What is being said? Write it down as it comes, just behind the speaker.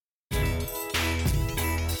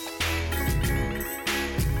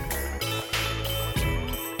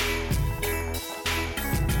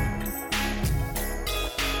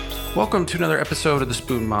Welcome to another episode of the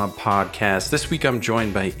Spoon Mob podcast. This week I'm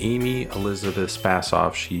joined by Amy Elizabeth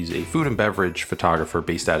Spasoff. She's a food and beverage photographer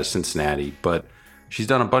based out of Cincinnati, but she's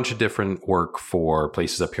done a bunch of different work for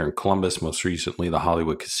places up here in Columbus, most recently the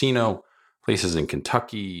Hollywood Casino, places in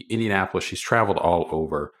Kentucky, Indianapolis. She's traveled all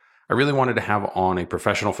over. I really wanted to have on a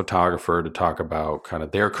professional photographer to talk about kind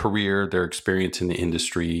of their career, their experience in the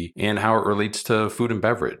industry, and how it relates to food and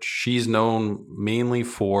beverage. She's known mainly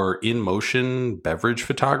for in-motion beverage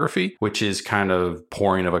photography, which is kind of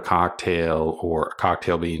pouring of a cocktail or a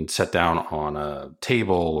cocktail being set down on a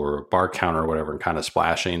table or a bar counter or whatever and kind of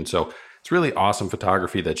splashing. So it's really awesome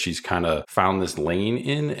photography that she's kind of found this lane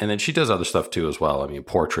in. And then she does other stuff too as well. I mean,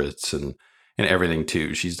 portraits and everything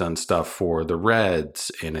too. She's done stuff for the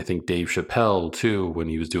Reds and I think Dave Chappelle too, when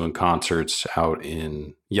he was doing concerts out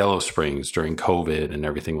in Yellow Springs during COVID and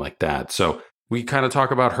everything like that. So we kind of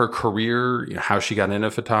talk about her career, how she got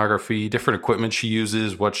into photography, different equipment she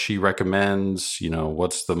uses, what she recommends,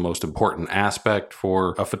 what's the most important aspect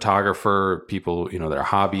for a photographer, people, that are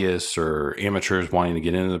hobbyists or amateurs wanting to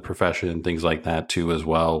get into the profession, things like that too as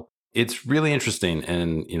well. It's really interesting.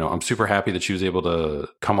 And, I'm super happy that she was able to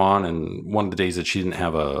come on and one of the days that she didn't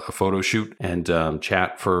have a photo shoot and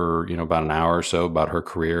chat for, about an hour or so about her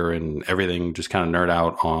career and everything, just kind of nerd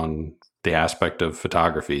out on the aspect of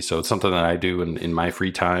photography. So it's something that I do in my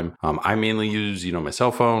free time. I mainly use, my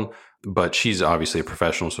cell phone, but she's obviously a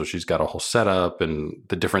professional. So she's got a whole setup and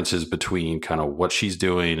the differences between kind of what she's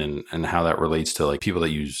doing and how that relates to like people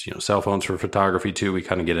that use, cell phones for photography too. We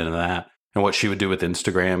kind of get into that. And what she would do with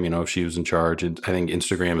Instagram, if she was in charge. And I think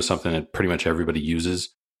Instagram is something that pretty much everybody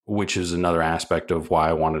uses, which is another aspect of why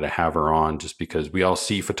I wanted to have her on, just because we all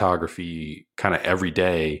see photography kind of every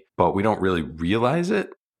day, but we don't really realize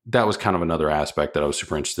it. That was kind of another aspect that I was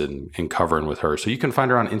super interested in covering with her. So you can find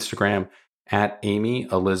her on Instagram at Amy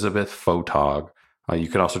Elizabeth Photog. You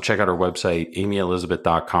can also check out her website,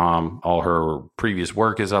 amyelizabeth.com. All her previous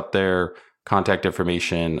work is up there. Contact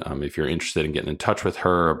information. If you're interested in getting in touch with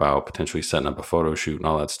her about potentially setting up a photo shoot and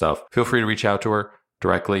all that stuff, feel free to reach out to her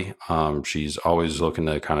directly. She's always looking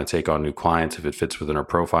to kind of take on new clients if it fits within her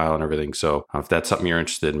profile and everything. So if that's something you're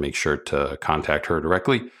interested in, make sure to contact her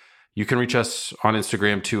directly. You can reach us on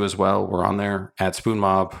Instagram too as well. We're on there at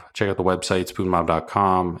SpoonMob. Check out the website,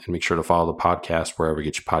 spoonmob.com, and make sure to follow the podcast wherever you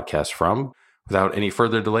get your podcasts from. Without any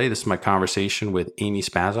further delay, this is my conversation with Amy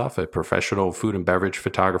Spasoff, a professional food and beverage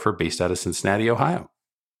photographer based out of Cincinnati, Ohio.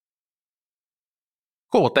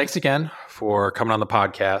 Cool. Well, thanks again for coming on the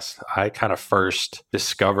podcast. I kind of first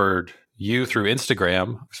discovered you through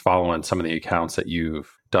Instagram, following some of the accounts that you've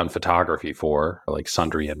done photography for, like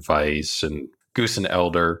Sundry and Vice and Goose and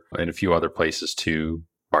Elder, and a few other places too,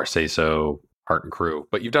 Barceso, Art and Crew.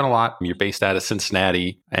 But you've done a lot. You're based out of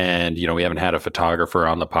Cincinnati, and we haven't had a photographer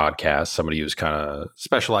on the podcast, somebody who's kind of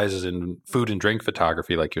specializes in food and drink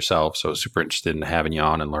photography like yourself. So super interested in having you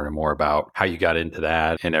on and learning more about how you got into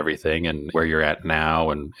that and everything and where you're at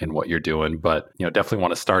now and what you're doing. But definitely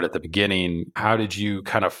want to start at the beginning. How did you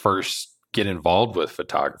kind of first get involved with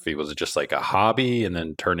photography? Was it just like a hobby and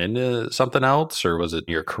then turn into something else, or was it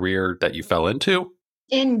your career that you fell into?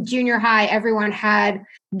 In junior high, everyone had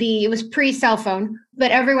it was pre-cell phone,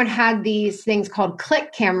 but everyone had these things called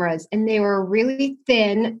click cameras, and they were really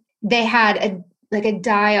thin. They had a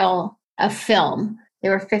dial of film. They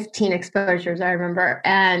were 15 exposures, I remember.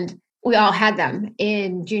 And we all had them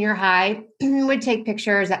in junior high. Would take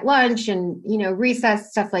pictures at lunch and,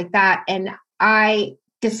 recess, stuff like that. And I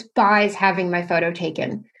despise having my photo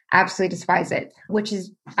taken. Absolutely despise it, which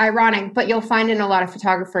is ironic, but you'll find in a lot of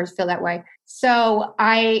photographers feel that way. So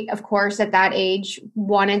I, of course, at that age,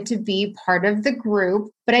 wanted to be part of the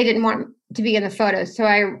group, but I didn't want to be in the photos. So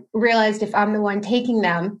I realized if I'm the one taking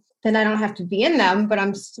them, then I don't have to be in them, but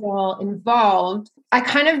I'm still involved.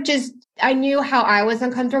 I knew how I was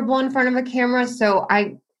uncomfortable in front of a camera. So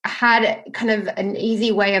I had kind of an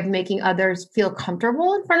easy way of making others feel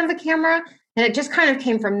comfortable in front of the camera. And it just kind of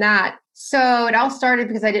came from that. So it all started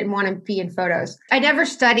because I didn't want to be in photos. I never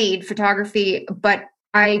studied photography, but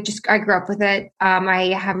I grew up with it. I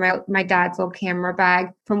have my dad's old camera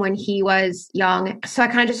bag from when he was young. So I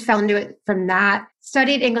kind of just fell into it from that.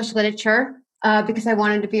 Studied English literature because I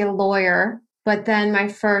wanted to be a lawyer. But then my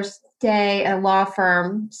first day at a law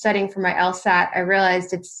firm studying for my LSAT, I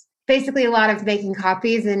realized it's basically a lot of making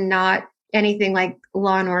copies and not anything like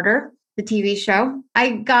Law and Order, the TV show.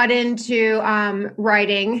 I got into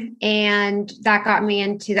writing, and that got me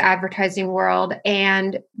into the advertising world.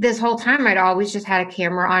 And this whole time, I'd always just had a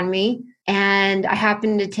camera on me. And I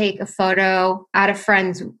happened to take a photo at a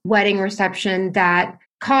friend's wedding reception that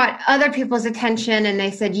caught other people's attention. And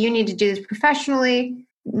they said, you need to do this professionally.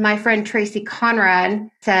 my friend Tracy Conrad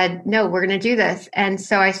said, no, we're going to do this. And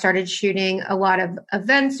so I started shooting a lot of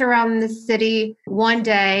events around the city. One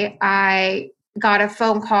day I got a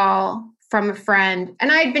phone call from a friend, and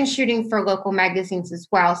I had been shooting for local magazines as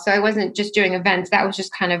well. So I wasn't just doing events. That was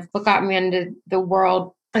just kind of what got me into the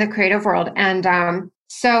world, the creative world. And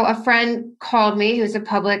so a friend called me who's a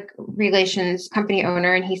public relations company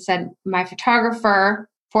owner, and he said, my photographer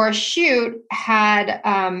for a shoot had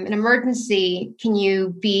an emergency. Can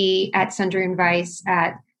you be at Sundry and Vice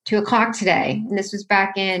at 2:00 today? And this was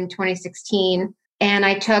back in 2016. And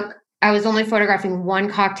I was only photographing one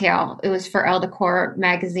cocktail. It was for Elle Decor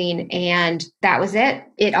magazine. And that was it.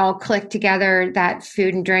 It all clicked together. That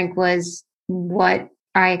food and drink was what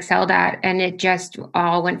I excelled at. And it just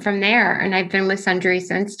all went from there. And I've been with Sundry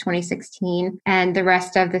since 2016. And the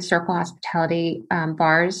rest of the Circle Hospitality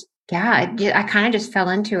bars, yeah, I kind of just fell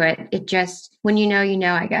into it. It just, when you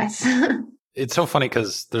know, I guess. It's so funny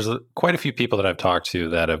because there's quite a few people that I've talked to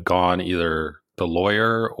that have gone either the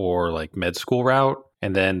lawyer or like med school route.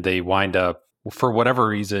 And then they wind up, for whatever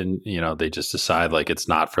reason, they just decide like it's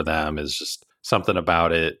not for them. It's just something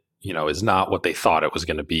about it, is not what they thought it was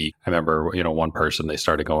going to be. I remember, one person, they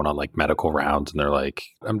started going on like medical rounds and they're like,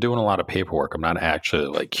 I'm doing a lot of paperwork. I'm not actually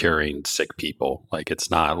like curing sick people. Like it's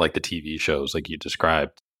not like the TV shows like you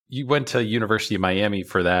described. You went to University of Miami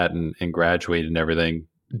for that and graduated and everything.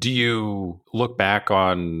 Do you look back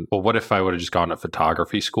on, well, what if I would have just gone to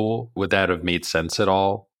photography school? Would that have made sense at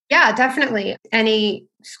all? Yeah, definitely. Any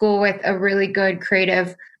school with a really good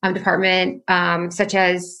creative department, such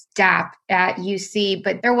as DAP at UC,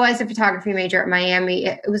 but there was a photography major at Miami.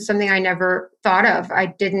 It was something I never thought of.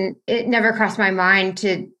 It never crossed my mind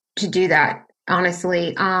to do that,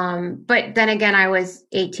 honestly. But then again, I was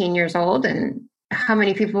 18 years old, and how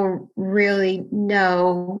many people really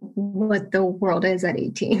know what the world is at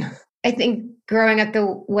 18? I think growing up the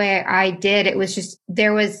way I did, it was just,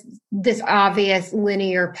 there was this obvious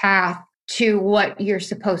linear path to what you're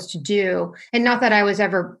supposed to do. And not that I was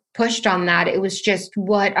ever pushed on that. It was just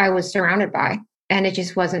what I was surrounded by. And it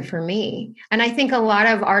just wasn't for me. And I think a lot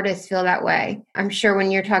of artists feel that way. I'm sure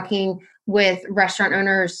when you're talking with restaurant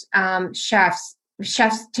owners, chefs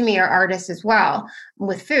to me are artists as well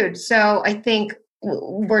with food. So I think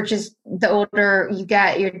we're just, the older you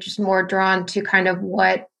get, you're just more drawn to kind of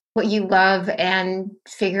what you love and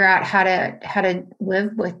figure out how to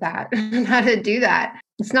live with that and how to do that.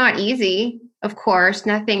 It's not easy, of course,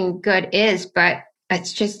 nothing good is, but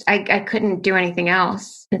it's just, I couldn't do anything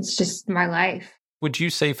else. It's just my life. Would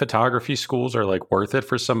you say photography schools are like worth it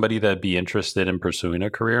for somebody that'd be interested in pursuing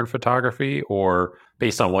a career in photography? Or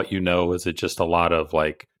based on what you know, is it just a lot of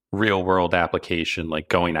like real world application, like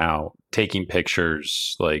going out, taking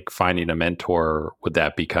pictures, like finding a mentor? Would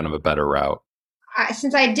that be kind of a better route?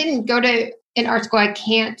 Since I didn't go to an art school, I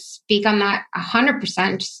can't speak on that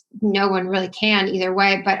 100%. No one really can either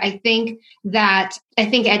way. But I think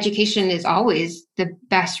education is always the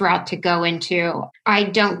best route to go into. I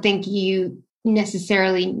don't think you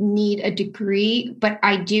necessarily need a degree, but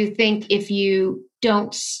I do think if you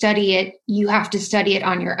don't study it, you have to study it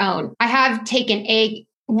on your own. I have taken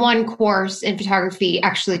one course in photography,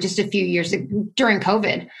 actually just a few years during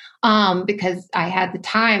COVID, because I had the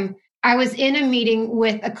time. I was in a meeting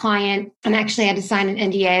with a client and actually had to sign an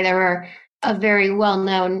NDA. They were a very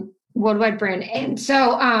well-known worldwide brand. And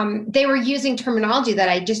so they were using terminology that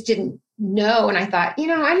I just didn't know. And I thought,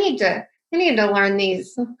 I need to learn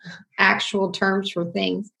these actual terms for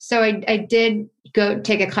things. So I did go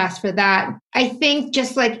take a class for that. I think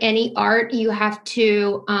just like any art, you have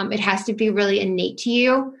to, it has to be really innate to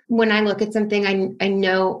you. When I look at something, I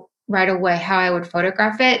know right away how I would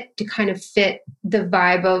photograph it to kind of fit the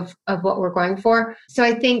vibe of what we're going for. So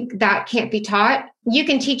I think that can't be taught. You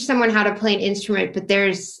can teach someone how to play an instrument, but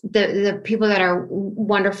there's the people that are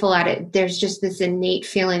wonderful at it. There's just this innate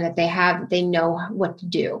feeling that they know what to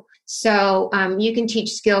do. So you can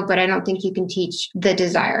teach skill, but I don't think you can teach the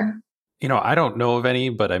desire. I don't know of any,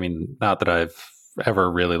 but I mean, not that I've ever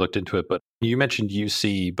really looked into it, but you mentioned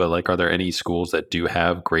UC, but like, are there any schools that do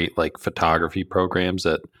have great like photography programs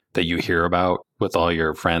that you hear about with all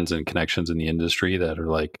your friends and connections in the industry that are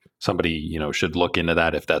like somebody, should look into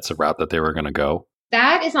that if that's a route that they were going to go?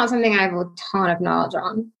 That is not something I have a ton of knowledge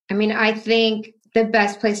on. I mean, I think the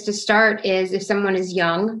best place to start is if someone is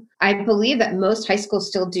young. I believe that most high schools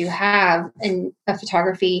still do have a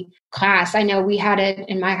photography class. I know we had it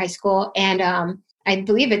in my high school, and I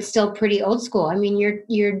believe it's still pretty old school. I mean,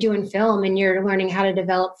 you're doing film and you're learning how to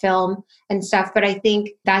develop film and stuff, but I think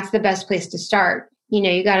that's the best place to start.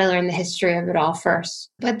 You got to learn the history of it all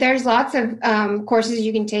first. But there's lots of courses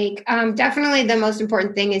you can take. Definitely the most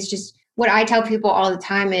important thing is just what I tell people all the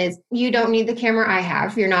time is you don't need the camera I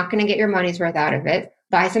have. You're not going to get your money's worth out of it.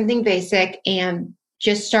 Buy something basic and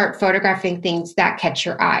just start photographing things that catch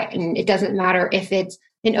your eye. And it doesn't matter if it's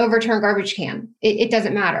an overturned garbage can. It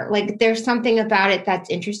doesn't matter. Like there's something about it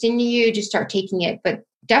that's interesting to you, just start taking it. But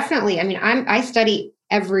definitely, I mean, I study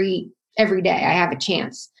every day I have a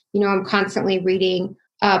chance. I'm constantly reading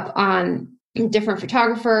up on different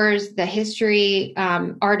photographers, the history,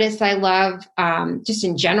 artists I love, just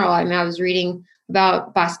in general. I mean, I was reading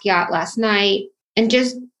about Basquiat last night and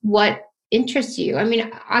just what interests you. I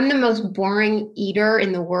mean, I'm the most boring eater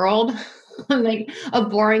in the world. I'm like a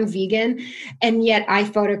boring vegan, and yet I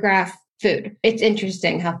photograph food. It's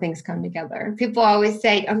interesting how things come together. People always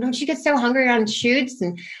say, "Oh, don't you get so hungry on shoots?"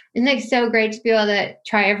 And it's so great to be able to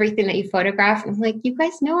try everything that you photograph. And I'm like, you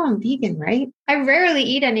guys know I'm vegan, right? I rarely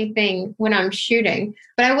eat anything when I'm shooting,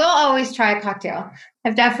 but I will always try a cocktail.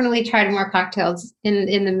 I've definitely tried more cocktails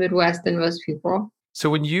in the Midwest than most people. So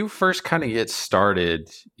when you first kind of get started,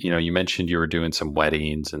 you mentioned you were doing some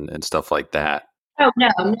weddings and stuff like that. Oh,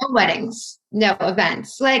 no weddings, no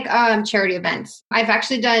events, like charity events. I've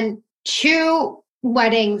actually done 2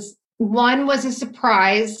 weddings. One was a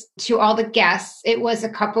surprise to all the guests. It was a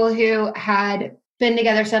couple who had been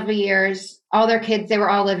together several years. All their kids, they were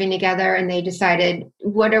all living together, and they decided,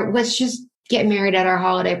 let's just get married at our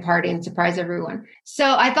holiday party and surprise everyone.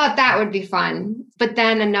 So I thought that would be fun. But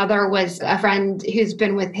then another was a friend who's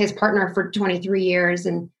been with his partner for 23 years,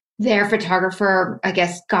 and their photographer, I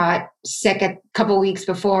guess, got sick a couple weeks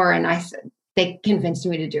before, and they convinced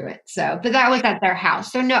me to do it. So, but that was at their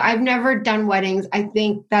house. So no, I've never done weddings. I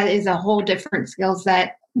think that is a whole different skill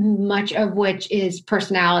set, much of which is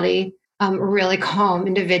personality, a really calm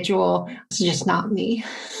individual. It's just not me.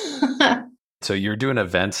 So you're doing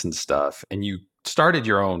events and stuff, and you started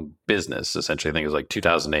your own business, essentially. I think it was like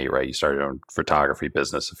 2008, right? You started your own photography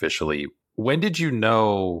business officially. When did you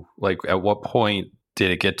know, like at what point did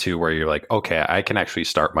it get to where you're like, okay, I can actually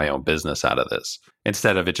start my own business out of this,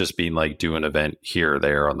 instead of it just being like do an event here or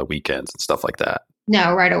there on the weekends and stuff like that?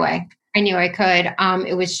 No, right away. I knew I could.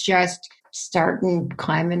 It was just starting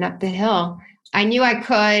climbing up the hill. I knew I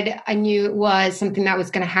could. I knew it was something that was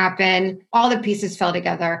going to happen. All the pieces fell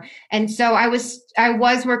together. And so I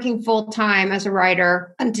was working full time as a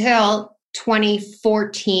writer until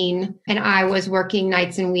 2014. And I was working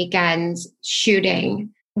nights and weekends shooting.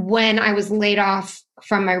 When I was laid off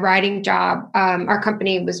from my writing job, our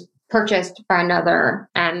company was purchased by another,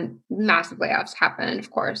 and massive layoffs happened, of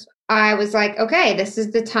course. I was like, okay, this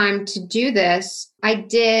is the time to do this. I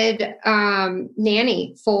did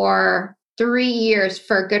nanny for 3 years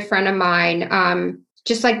for a good friend of mine,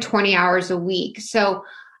 just like 20 hours a week. So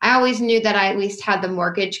I always knew that I at least had the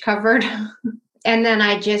mortgage covered. And then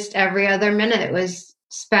I just, every other minute was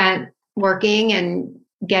spent working and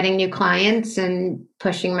getting new clients and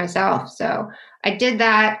pushing myself. So I did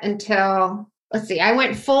that until, I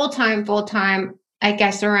went full time, I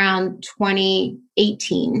guess around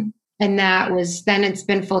 2018. And then it's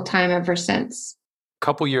been full time ever since. A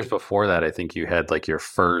couple years before that, I think you had like your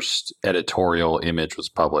first editorial image was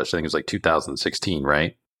published. I think it was like 2016,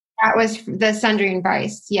 right? That was the Sundry and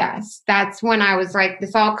Vice. Yes. That's when I was like,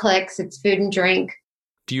 this all clicks. It's food and drink.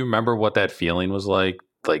 Do you remember what that feeling was like?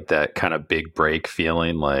 Like that kind of big break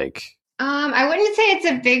feeling? Like, I wouldn't say it's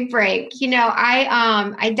a big break.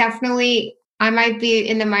 I definitely, I might be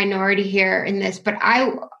in the minority here in this, but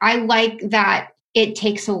I like that it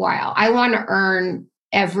takes a while. I want to earn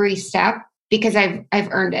every step because I've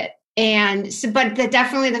earned it. And so, but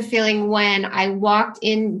definitely the feeling when I walked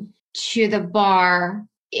into the bar,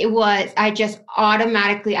 I just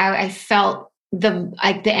automatically, I felt the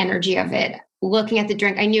energy of it. Looking at the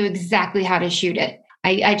drink, I knew exactly how to shoot it.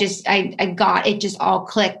 I got it, just all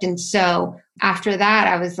clicked. And so after that,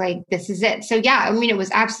 I was like, this is it. So yeah, I mean, it was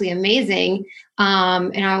absolutely amazing.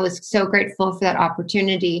 And I was so grateful for that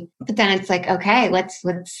opportunity. But then it's like, okay, let's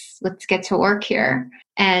get to work here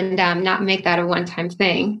and not make that a one-time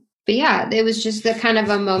thing. But yeah, it was just the kind of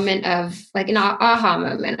a moment of like an aha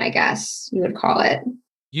moment, I guess you would call it.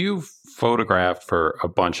 You've photographed for a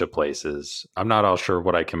bunch of places. I'm not all sure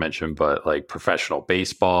what I can mention, but like professional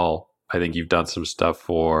baseball. I think you've done some stuff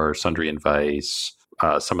for Sundry and Vice,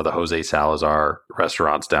 some of the Jose Salazar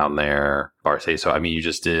restaurants down there, Barce. So, I mean, you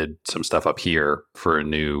just did some stuff up here for a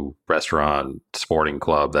new restaurant sporting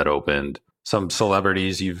club that opened. Some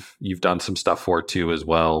celebrities you've done some stuff for too as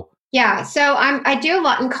well. Yeah, so I do a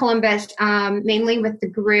lot in Columbus, mainly with the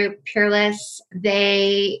group Peerless.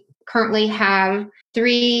 They currently have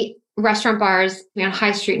 3 restaurant bars on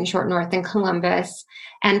High Street in Short North in Columbus.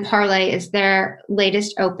 And Parlay is their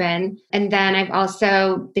latest open. And then I've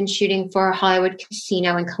also been shooting for Hollywood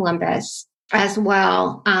Casino in Columbus as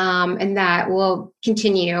well. And that will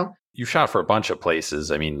continue. You shot for a bunch of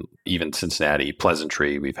places. I mean, even Cincinnati,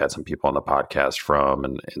 Pleasantry, we've had some people on the podcast from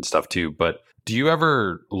and stuff too. But do you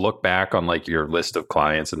ever look back on like your list of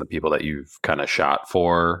clients and the people that you've kind of shot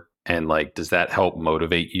for? And like, does that help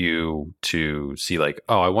motivate you to see like,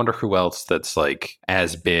 oh, I wonder who else that's like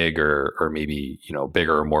as big or maybe, you know,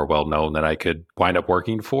 bigger or more well-known that I could wind up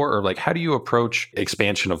working for? Or like, how do you approach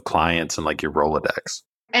expansion of clients and like your Rolodex?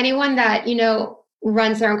 Anyone that, you know,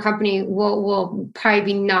 runs their own company will probably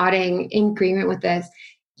be nodding in agreement with this.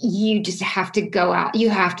 You just have to go out.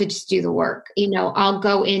 You have to just do the work. You know, I'll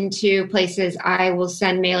go into places. I will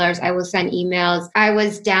send mailers. I will send emails. I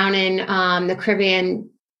was down in the Caribbean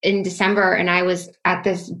in December, and I was at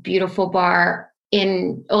this beautiful bar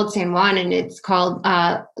in Old San Juan, and it's called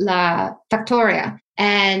La Factoria.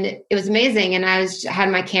 And it was amazing. And I had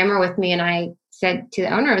my camera with me, and I said to the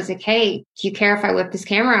owner, I was like, hey, do you care if I whip this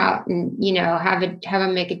camera out and, you know, have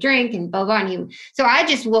him make a drink and blah, blah. And so I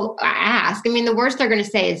just will ask. I mean, the worst they're going to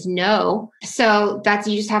say is no. So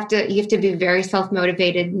you have to be very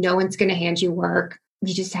self-motivated. No one's going to hand you work.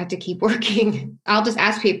 You just have to keep working. I'll just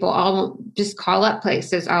ask people. I'll just call up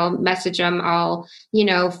places. I'll message them. I'll, you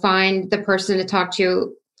know, find the person to talk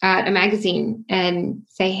to at a magazine and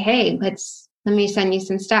say, hey, let me send you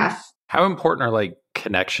some stuff. How important are like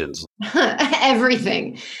connections?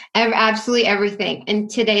 Everything, absolutely everything. In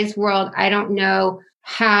today's world, I don't know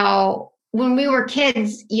how, when we were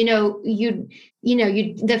kids, you know,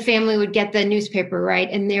 the family would get the newspaper, right?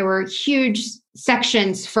 And there were huge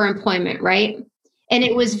sections for employment, right? And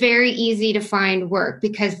it was very easy to find work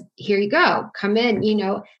because here you go, come in, you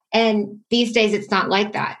know, and these days it's not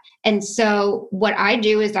like that. And so what I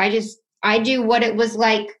do is I do what it was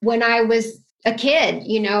like when I was a kid,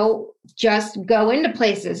 you know, just go into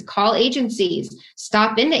places, call agencies,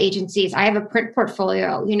 stop into agencies. I have a print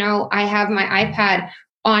portfolio, you know, I have my iPad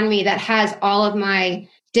on me that has all of my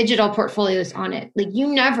digital portfolios on it. Like you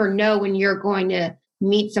never know when you're going to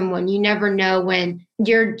meet someone. You never know when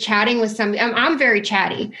you're chatting with somebody. I'm very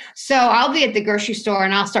chatty. So I'll be at the grocery store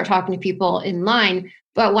and I'll start talking to people in line.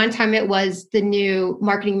 But one time it was the new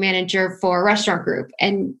marketing manager for a restaurant group.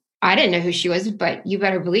 And I didn't know who she was, but you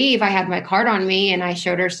better believe I had my card on me and I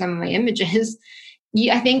showed her some of my images.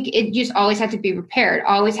 I think it just always had to be prepared,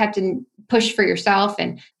 always have to push for yourself.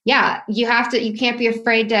 And yeah, you can't be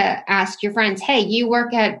afraid to ask your friends, hey, you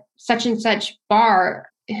work at such and such bar.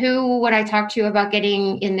 Who would I talk to about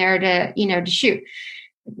getting in there to, you know, to shoot?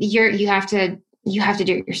 You have to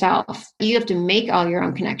do it yourself. You have to make all your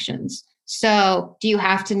own connections. So do you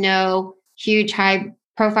have to know huge, high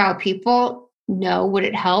profile people? No. Would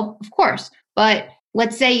it help? Of course. But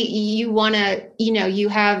let's say you want to, you know,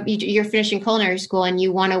 you're finishing culinary school and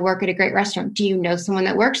you want to work at a great restaurant. Do you know someone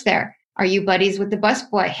that works there? Are you buddies with the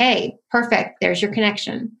busboy? Hey, perfect. There's your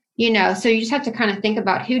connection. You know, so you just have to kind of think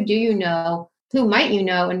about who do you know, who might you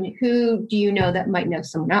know, and who do you know that might know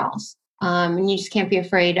someone else? And you just can't be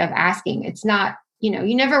afraid of asking. It's not, you know,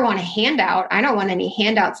 you never want a handout. I don't want any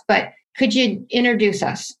handouts, but could you introduce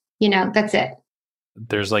us? You know, that's it.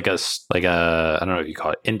 There's like a, I don't know if you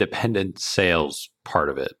call it independent sales part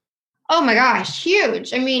of it. Oh my gosh,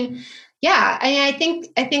 huge. I mean, yeah. I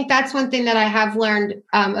think that's one thing that I have learned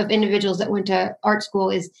of individuals that went to art school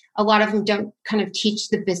is a lot of them don't kind of teach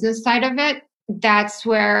the business side of it. That's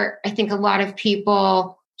where I think a lot of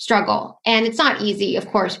people struggle. And it's not easy, of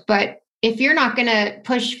course, but if you're not going to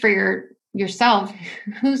push for yourself,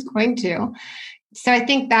 who's going to? So I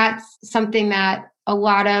think that's something that a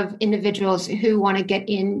lot of individuals who want to get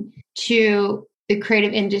into the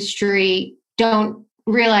creative industry don't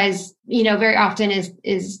realize, you know, very often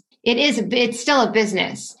it's still a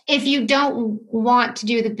business. If you don't want to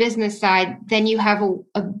do the business side, then you have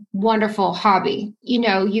a wonderful hobby. You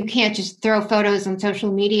know, you can't just throw photos on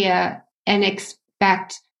social media and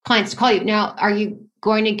expect clients to call you. Now, are you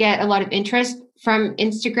going to get a lot of interest from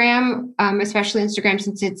Instagram, especially Instagram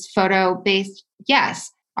since it's photo based?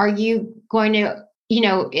 Yes. Are you going to, you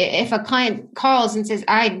know, if a client calls and says,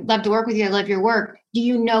 I'd love to work with you, I love your work, do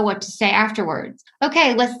you know what to say afterwards?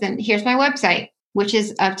 Okay, listen, here's my website, which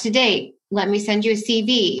is up to date. Let me send you a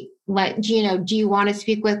CV. Do you want to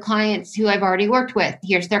speak with clients who I've already worked with?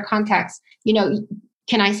 Here's their contacts. You know,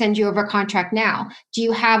 can I send you over a contract now? Do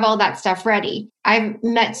you have all that stuff ready? I've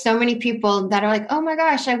met so many people that are like, oh my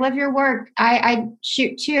gosh, I love your work. I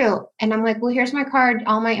shoot too. And I'm like, well, here's my card,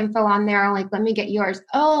 all my info on there. I'm like, let me get yours.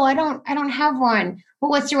 Oh, I don't have one.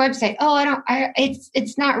 Well, what's your website? Oh,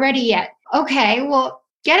 it's not ready yet. Okay, well,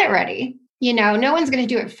 get it ready. No one's going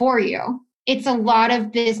to do it for you. It's a lot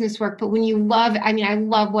of business work, but when you love, I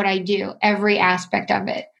love what I do, every aspect of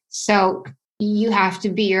it. So you have to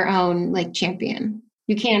be your own like champion.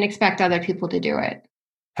 You can't expect other people to do it.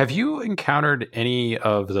 Have you encountered any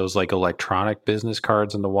of those like electronic business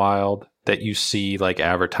cards in the wild that you see like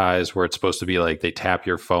advertised where it's supposed to be like they tap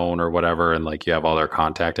your phone or whatever and like you have all their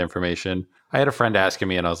contact information? I had a friend asking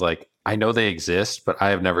me and I was like, I know they exist, but I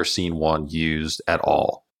have never seen one used at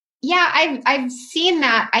all. Yeah, I've seen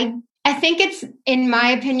that. I think it's, in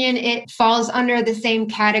my opinion, it falls under the same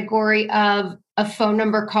category of a phone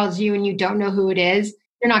number calls you and you don't know who it is.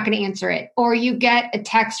 You're not going to answer it. Or you get a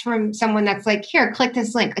text from someone that's like, here, click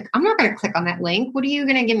this link. Like, I'm not going to click on that link. What are you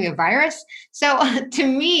going to give me, a virus? So to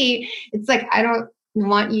me, it's like, I don't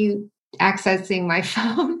want you accessing my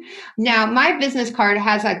phone. Now, my business card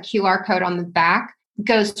has a QR code on the back,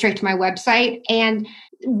 goes straight to my website. And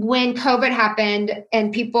when COVID happened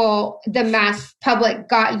and the mass public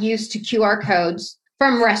got used to QR codes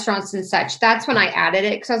from restaurants and such, that's when I added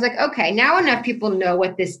it. Cause I was like, okay, now enough people know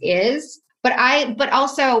what this is. But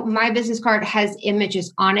also my business card has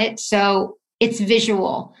images on it. So it's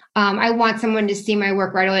visual. I want someone to see my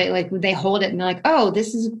work right away. Like they hold it and they're like, oh,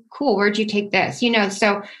 this is cool. Where'd you take this?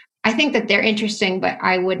 So I think that they're interesting, but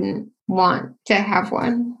I wouldn't want to have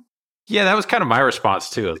one. Yeah, that was kind of my response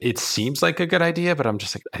too. It seems like a good idea, but I'm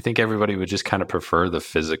just like, I think everybody would just kind of prefer the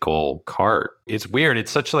physical card. It's weird.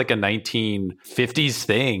 It's such like a 1950s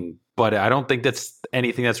thing, but I don't think that's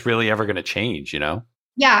anything that's really ever going to change,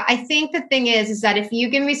 Yeah, I think the thing is that if you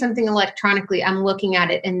give me something electronically, I'm looking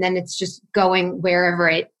at it and then it's just going wherever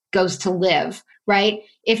it goes to live, right?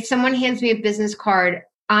 If someone hands me a business card,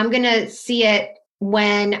 I'm going to see it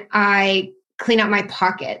when I clean out my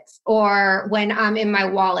pockets or when I'm in my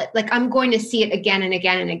wallet. Like I'm going to see it again and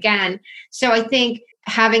again and again. So I think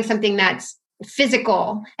having something that's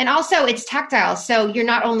physical and also it's tactile. So you're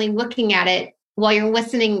not only looking at it while you're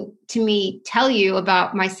listening to me tell you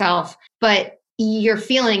about myself, but you're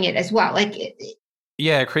feeling it as well.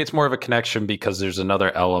 Yeah, it creates more of a connection because there's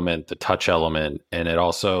another element, the touch element. And it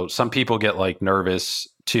also, some people get like nervous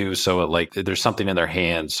too. So it like, there's something in their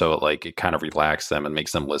hands. So it kind of relaxes them and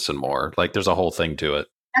makes them listen more. Like there's a whole thing to it.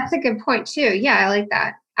 That's a good point too. Yeah, I like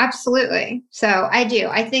that. Absolutely. So I do.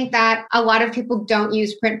 I think that a lot of people don't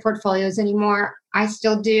use print portfolios anymore. I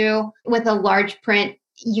still do. With a large print,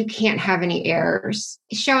 you can't have any errors.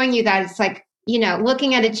 Showing you that it's like,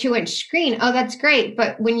 looking at a 2-inch screen, oh, that's great.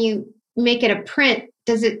 But when you make it a print,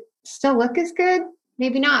 does it still look as good?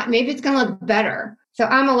 Maybe not. Maybe it's going to look better. So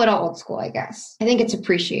I'm a little old school, I guess. I think it's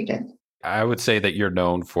appreciated. I would say that you're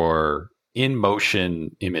known for in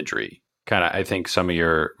motion imagery. Kind of, I think some of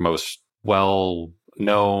your most well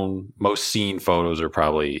known, most seen photos are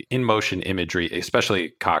probably in motion imagery,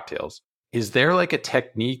 especially cocktails. Is there like a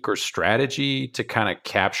technique or strategy to kind of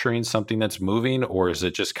capturing something that's moving? Or is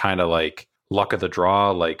it just kind of like luck of the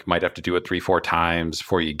draw, like might have to do it 3-4 times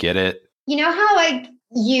before you get it? You know how like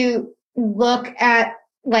you look at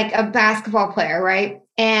like a basketball player, right?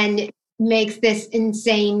 And makes this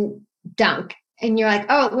insane dunk. And you're like,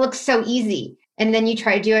 oh, it looks so easy. And then you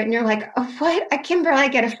try to do it and you're like, oh, what? I can barely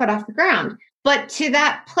get a foot off the ground. But to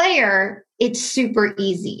that player, it's super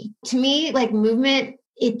easy. To me, like movement,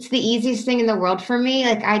 it's the easiest thing in the world for me.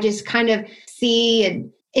 Like I just kind of see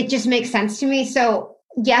and it just makes sense to me. So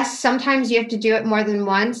yes, sometimes you have to do it more than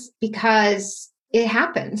once because it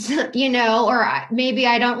happens, or maybe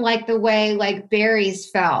I don't like the way like berries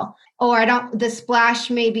fell, or the splash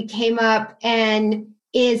maybe came up and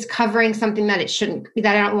is covering something that it shouldn't,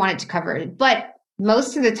 that I don't want it to cover. But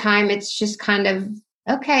most of the time it's just kind of,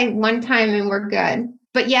 okay, one time and we're good.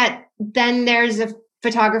 But yet then there's a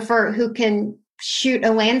photographer who can shoot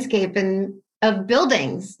a landscape of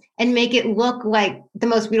buildings and make it look like the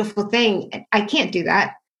most beautiful thing. I can't do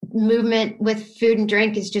that. Movement with food and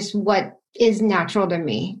drink is just what is natural to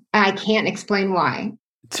me. I can't explain why.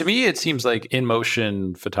 To me, it seems like in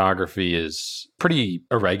motion photography is pretty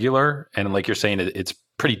irregular. And like you're saying, it's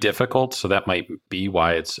pretty difficult. So that might be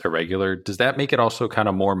why it's irregular. Does that make it also kind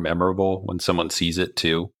of more memorable when someone sees it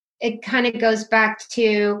too? It kind of goes back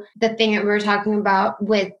to the thing that we were talking about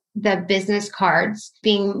with the business cards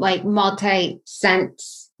being like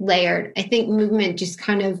multi-sense layered. I think movement just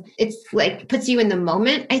kind of, it's like puts you in the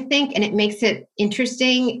moment, I think, and it makes it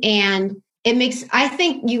interesting. And I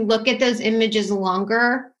think you look at those images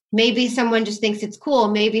longer. Maybe someone just thinks it's cool.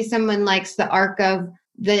 Maybe someone likes the arc of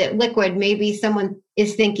the liquid. Maybe someone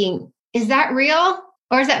is thinking, is that real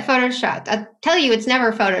or is that photoshopped? I'll tell you, it's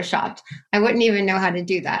never photoshopped. I wouldn't even know how to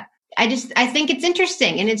do that. I think it's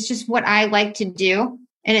interesting and it's just what I like to do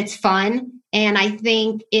and it's fun. And I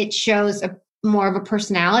think it shows more of a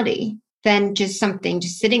personality than just something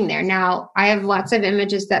just sitting there. Now, I have lots of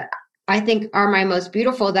images that I think are my most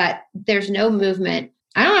beautiful that there's no movement.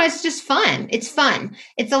 I don't know. It's just fun. It's fun.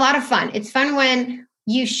 It's a lot of fun. It's fun when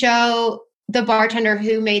you show the bartender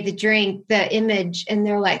who made the drink the image and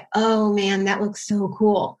they're like, oh man, that looks so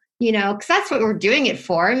cool. Because that's what we're doing it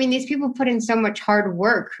for. I mean, these people put in so much hard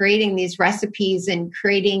work creating these recipes and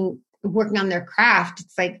working on their craft.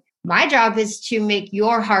 It's like, my job is to make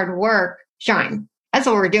your hard work shine. That's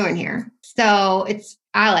what we're doing here. So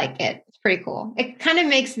I like it. It's pretty cool. It kind of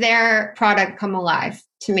makes their product come alive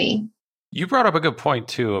to me. You brought up a good point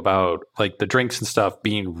too about like the drinks and stuff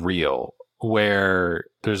being real, where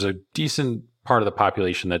there's a decent part of the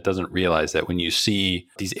population that doesn't realize that when you see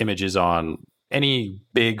these images on any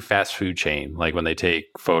big fast food chain, like when they take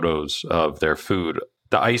photos of their food,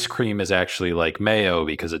 the ice cream is actually like mayo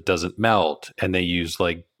because it doesn't melt, and they use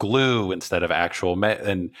like glue instead of actual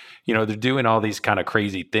and they're doing all these kind of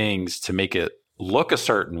crazy things to make it look a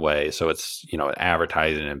certain way, so it's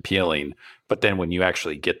advertising and appealing. But then when you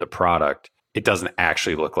actually get the product, it doesn't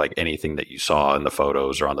actually look like anything that you saw in the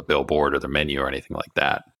photos or on the billboard or the menu or anything like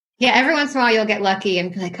that. Yeah, every once in a while you'll get lucky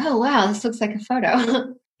and be like, oh wow, this looks like a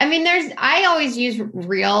photo. I mean, I always use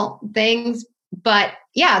real things, but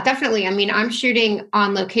yeah, definitely. I mean, I'm shooting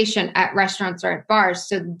on location at restaurants or at bars.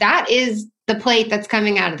 So that is the plate that's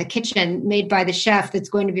coming out of the kitchen made by the chef that's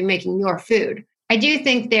going to be making your food. I do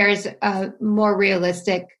think there's a more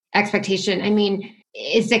realistic expectation. I mean,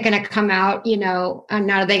 is it going to come out, and now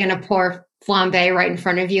are they going to pour flambe right in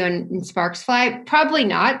front of you and sparks fly? Probably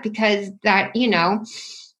not, because that,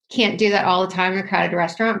 can't do that all the time in a crowded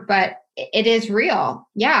restaurant, but it is real.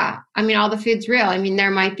 Yeah. I mean, all the food's real. I mean,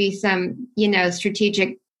 there might be some,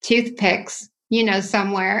 strategic toothpicks,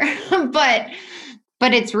 somewhere, but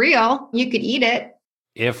it's real. You could eat it.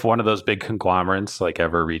 If one of those big conglomerates like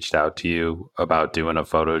ever reached out to you about doing a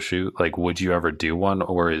photo shoot, like would you ever do one,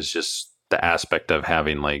 or is just the aspect of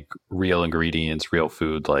having like real ingredients, real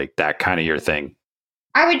food, like that kind of your thing?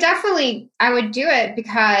 I would do it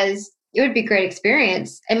because it would be a great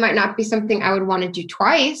experience. It might not be something I would want to do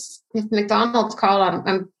twice. If McDonald's called,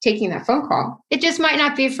 I'm taking that phone call. It just might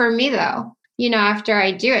not be for me though, after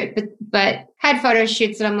I do it, but had photo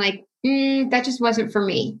shoots that I'm like, that just wasn't for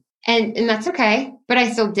me. And that's okay, but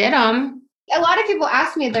I still did them. A lot of people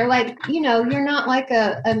ask me, they're like, you're not like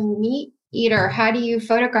a meat eater. How do you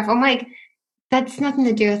photograph? I'm like, that's nothing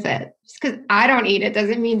to do with it. Just because I don't eat it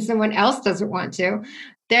doesn't mean someone else doesn't want to.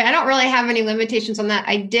 I don't really have any limitations on that.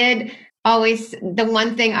 I did always, the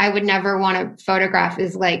one thing I would never want to photograph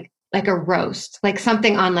is like a roast, like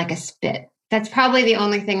something on like a spit. That's probably the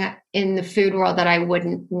only thing in the food world that I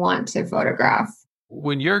wouldn't want to photograph.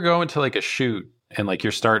 When you're going to like a shoot and like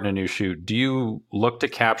you're starting a new shoot, do you look to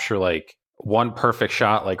capture like one perfect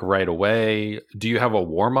shot like right away? Do you have a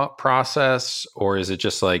warm-up process, or is it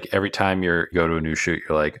just like every time you go to a new shoot,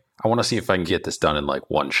 you're like, I want to see if I can get this done in like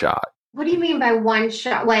one shot? What do you mean by one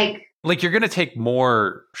shot? Like you're going to take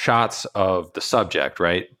more shots of the subject,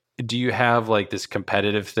 right? Do you have like this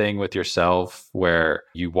competitive thing with yourself where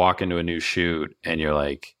you walk into a new shoot and you're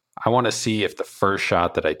like, I want to see if the first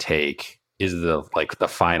shot that I take is the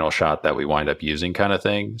final shot that we wind up using, kind of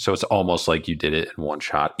thing? So it's almost like you did it in one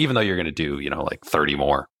shot, even though you're going to do, like 30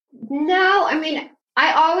 more. No, I mean,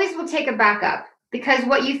 I always will take a backup, because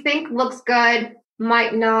what you think looks good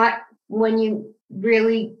might not when you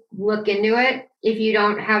really look into it if you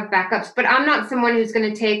don't have backups. But I'm not someone who's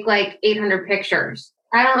going to take like 800 pictures.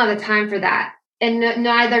 I don't have the time for that. And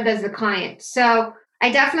neither does the client. So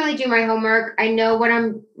I definitely do my homework. I know what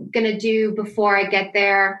I'm going to do before I get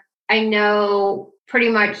there. I know pretty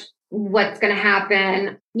much what's going to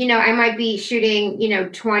happen. I might be shooting,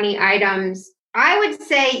 20 items. I would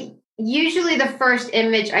say usually the first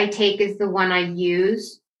image I take is the one I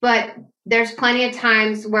use, but there's plenty of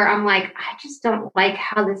times where I'm like, I just don't like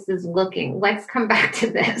how this is looking. Let's come back to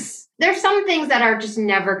this. There's some things that are just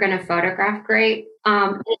never going to photograph great.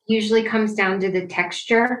 It usually comes down to the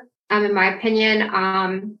texture. In my opinion,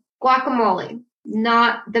 guacamole,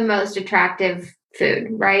 not the most attractive food,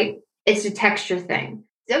 right? It's a texture thing.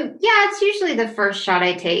 So yeah, it's usually the first shot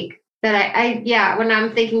I take that when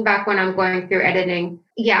I'm thinking back when I'm going through editing,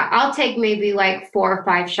 I'll take maybe like 4 or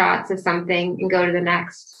 5 shots of something and go to the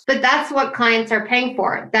next. But that's what clients are paying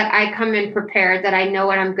for, that I come in prepared, that I know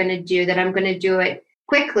what I'm going to do, that I'm going to do it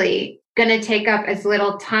quickly, going to take up as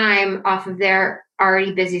little time off of their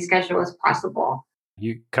already busy schedule as possible.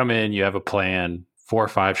 You come in, you have a plan, 4 or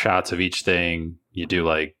 5 shots of each thing. You do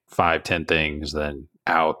like 5, 10 things, then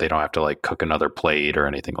out. They don't have to like cook another plate or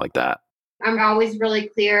anything like that. I'm always really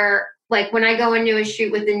clear. Like when I go into a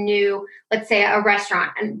shoot with a new, let's say a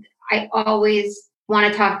restaurant, and I always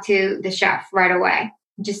want to talk to the chef right away.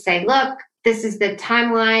 Just say, look, this is the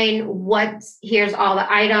timeline. Here's all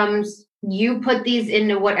the items. You put these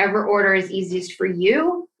into whatever order is easiest for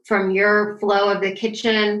you from your flow of the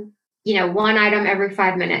kitchen. One item every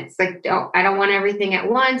 5 minutes. Like, I don't want everything at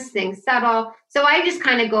once. Things settle. So I just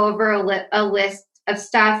kind of go over a list of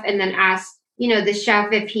stuff and then ask, the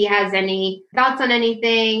chef if he has any thoughts on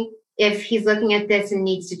anything, if he's looking at this and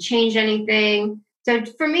needs to change anything. So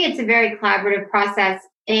for me, it's a very collaborative process,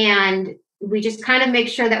 and we just kind of make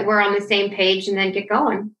sure that we're on the same page and then get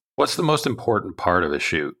going. What's the most important part of a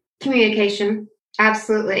shoot? Communication.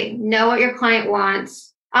 Absolutely. Know what your client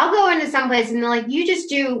wants. I'll go into some place and they're like, you just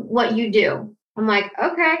do what you do. I'm like,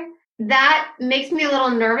 okay. That makes me a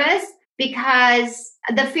little nervous because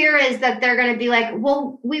the fear is that they're going to be like,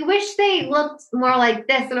 well, we wish they looked more like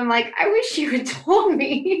this. And I'm like, I wish you had told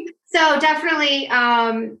me. So definitely,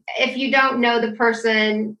 if you don't know the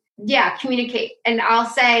person, communicate. And I'll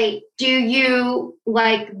say, do you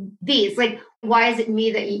like these? Like, why is it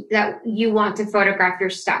me that you want to photograph your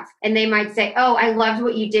stuff? And they might say, oh, I loved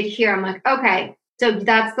what you did here. I'm like, okay, so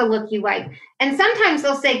that's the look you like. And sometimes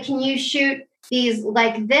they'll say, can you shoot these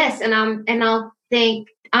like this? And I'll think,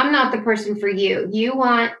 I'm not the person for you. You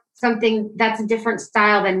want something that's a different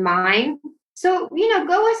style than mine. So,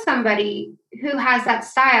 go with somebody who has that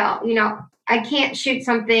style. I can't shoot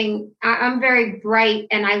something. I'm very bright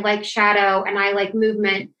and I like shadow and I like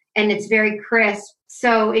movement and it's very crisp.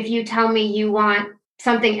 So if you tell me you want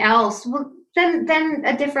something else, well, then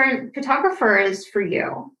a different photographer is for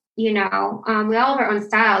you. We all have our own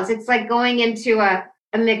styles. It's like going into a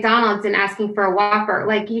McDonald's and asking for a Whopper.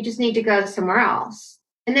 Like, you just need to go somewhere else.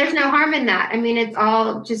 And there's no harm in that. I mean, it's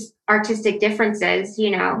all just artistic differences,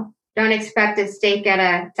 Don't expect a steak at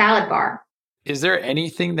a salad bar. Is there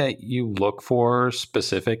anything that you look for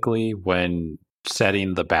specifically when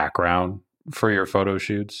setting the background for your photo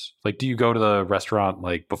shoots? Like, do you go to the restaurant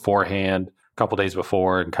like beforehand, a couple days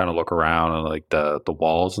before, and kind of look around on like the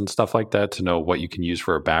walls and stuff like that to know what you can use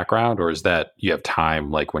for a background? Or is that you have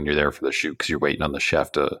time like when you're there for the shoot because you're waiting on the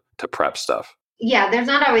chef to prep stuff? Yeah, there's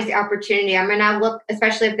not always the opportunity. I mean, I look,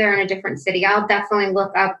 especially if they're in a different city, I'll definitely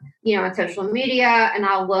look up, on social media, and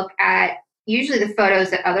I'll look at usually the photos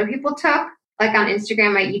that other people took. Like on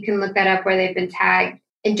Instagram, you can look that up where they've been tagged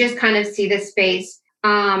and just kind of see the space.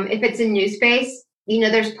 If it's a new space,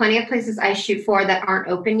 there's plenty of places I shoot for that aren't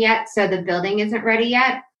open yet. So the building isn't ready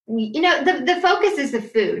yet. The focus is the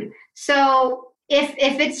food. So if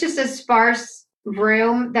it's just a sparse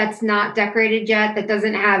room that's not decorated yet, that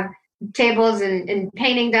doesn't have tables and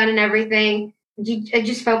painting done and everything, I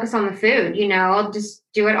just focus on the food. I'll just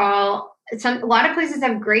do it all. A lot of places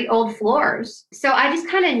have great old floors. So I just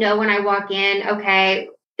kind of know when I walk in, okay,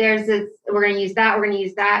 there's this, we're going to use that, we're going to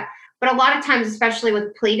use that. But a lot of times, especially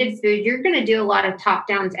with plated food, you're going to do a lot of top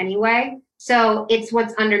downs anyway. So it's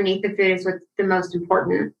what's underneath the food is what's the most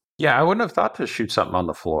important. Yeah, I wouldn't have thought to shoot something on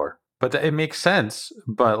the floor, but it makes sense.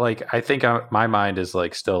 But like, I think my mind is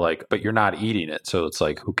like still like, but you're not eating it. So it's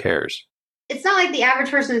like, who cares? It's not like the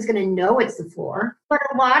average person is going to know it's the floor, but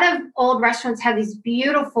a lot of old restaurants have these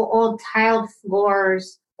beautiful old tiled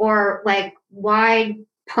floors or like wide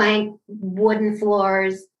plank wooden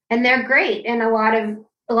floors, and they're great. And a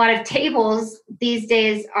lot of tables these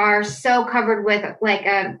days are so covered with like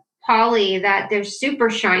a poly that they're super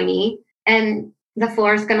shiny, and the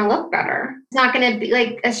floor is going to look better. It's not going to be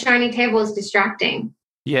like a shiny table is distracting.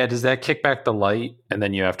 Yeah. Does that kick back the light? And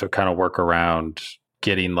then you have to kind of work around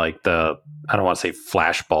getting like I don't want to say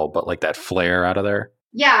flash bulb, but like that flare out of there?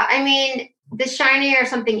 Yeah. I mean, the shinier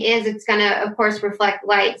something is, it's going to, of course, reflect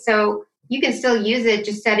light. So you can still use it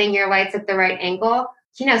just setting your lights at the right angle.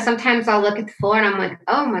 Sometimes I'll look at the floor and I'm like,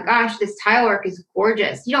 oh my gosh, this tile work is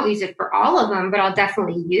gorgeous. You don't use it for all of them, but I'll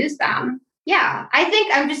definitely use them. Yeah. I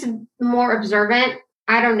think I'm just more observant.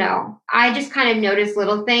 I don't know. I just kind of notice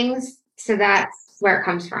little things. So that's where it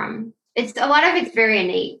comes from. It's a lot of it's very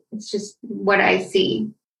innate. It's just what I see.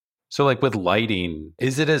 So like with lighting,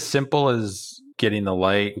 is it as simple as getting the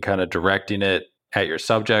light and kind of directing it at your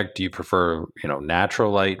subject? Do you prefer,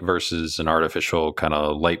 natural light versus an artificial kind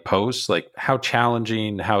of light post? Like how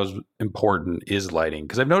challenging, how important is lighting?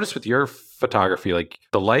 Because I've noticed with your photography, like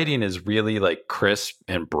the lighting is really like crisp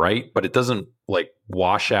and bright, but it doesn't like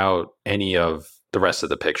wash out any of the rest of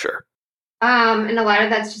the picture. And a lot of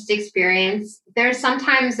that's just experience. There's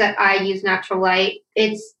sometimes that I use natural light.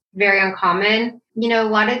 It's very uncommon. A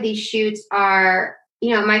lot of these shoots are,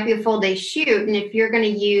 it might be a full day shoot. And if you're going to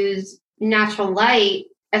use natural light,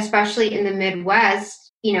 especially in the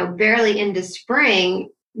Midwest, barely into spring,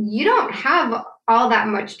 you don't have all that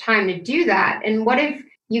much time to do that. And what if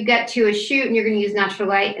you get to a shoot and you're going to use natural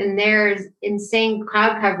light and there's insane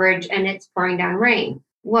cloud coverage and it's pouring down rain.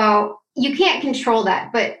 Well, you can't control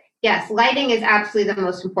that. But yes, lighting is absolutely the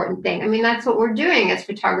most important thing. I mean, that's what we're doing as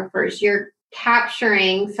photographers. You're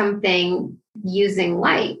capturing something using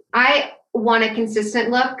light. I want a consistent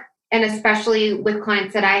look, and especially with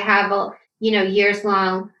clients that I have a years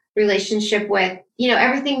long relationship with,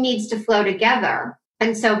 everything needs to flow together.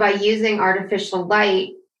 And so by using artificial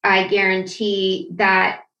light, I guarantee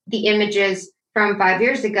that the images from 5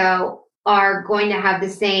 years ago are going to have the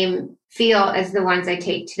same feel as the ones I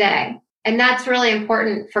take today. And that's really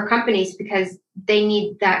important for companies because they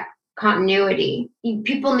need that continuity.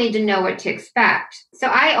 People need to know what to expect. So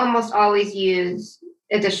I almost always use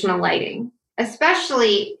additional lighting,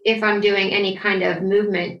 especially if I'm doing any kind of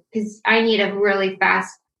movement, because I need a really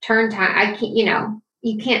fast turn time. I can't,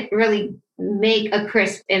 you can't really make a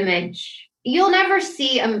crisp image. You'll never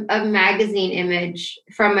see a magazine image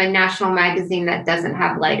from a national magazine that doesn't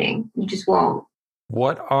have lighting. You just won't.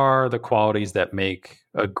 What are the qualities that make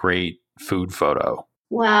a great food photo?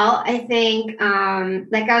 Well, I think,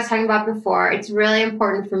 like I was talking about before, it's really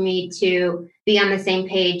important for me to be on the same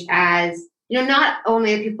page as, not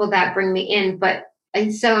only the people that bring me in, but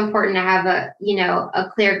it's so important to have a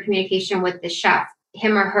clear communication with the chef,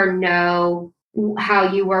 him or her know how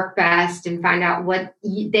you work best and find out what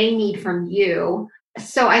they need from you.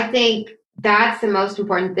 So I think that's the most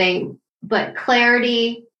important thing. But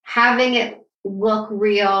clarity, having it look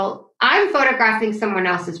real. I'm photographing someone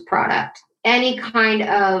else's product. Any kind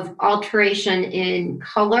of alteration in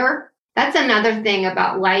color. That's another thing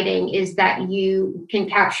about lighting is that you can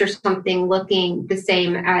capture something looking the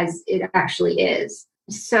same as it actually is.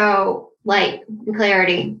 So light and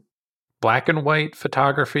clarity. Black and white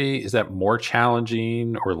photography, is that more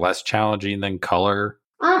challenging or less challenging than color?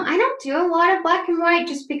 I don't do a lot of black and white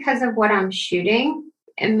just because of what I'm shooting.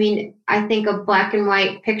 I mean, I think a black and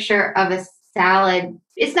white picture of a salad,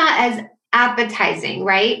 it's not as appetizing,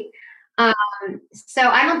 right? So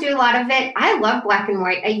I don't do a lot of it. I love black and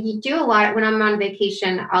white. I do a lot when I'm on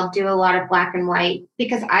vacation. I'll do a lot of black and white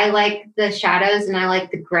because I like the shadows and I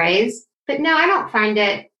like the grays. But no, I don't find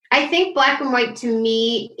it. I think black and white to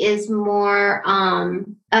me is more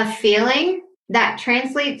a feeling that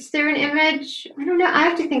translates through an image. I don't know. I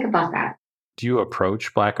have to think about that. Do you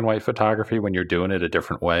approach black and white photography when you're doing it a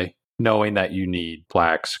different way, knowing that you need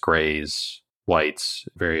blacks, grays, whites,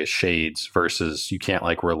 various shades versus you can't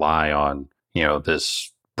rely on,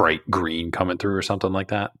 this bright green coming through or something like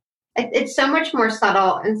that? It's so much more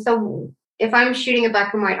subtle. And so if I'm shooting a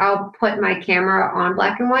black and white, I'll put my camera on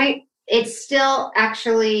black and white. It still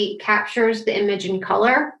actually captures the image in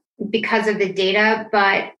color because of the data,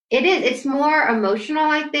 but it's more emotional.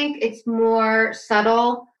 I think it's more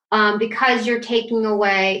subtle because you're taking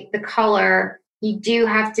away the color. You do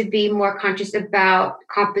have to be more conscious about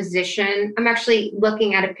composition. I'm actually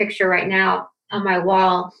looking at a picture right now on my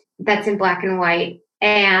wall that's in black and white.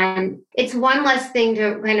 And it's one less thing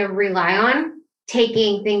to kind of rely on,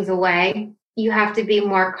 taking things away. You have to be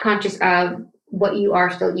more conscious of what you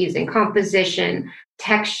are still using, composition,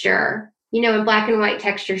 texture. In black and white,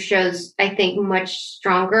 texture shows, I think, much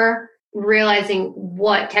stronger. Realizing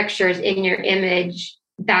what texture is in your image,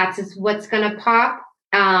 that's what's going to pop.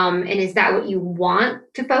 And is that what you want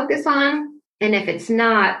to focus on? And if it's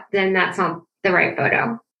not, then that's not the right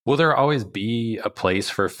photo. Will there always be a place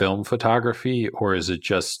for film photography, or is it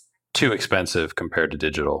just too expensive compared to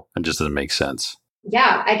digital and just doesn't make sense?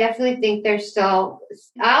 Yeah, I definitely think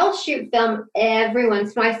I'll shoot film every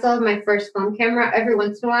once in a while. I still have my first film camera every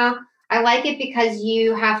once in a while. I like it because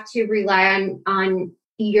you have to rely on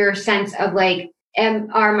your sense of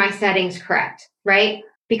are my settings correct, right?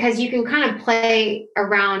 Because you can kind of play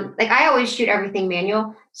around. I always shoot everything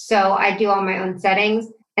manual. So I do all my own settings.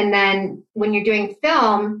 And then when you're doing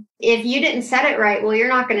film, if you didn't set it right, well, you're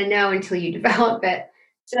not going to know until you develop it.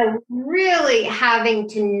 So really having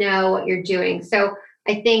to know what you're doing. So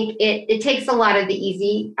I think it takes a lot of the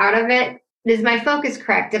easy out of it. Is my focus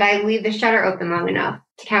correct? Did I leave the shutter open long enough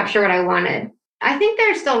to capture what I wanted? I think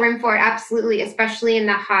there's still room for it, absolutely, especially in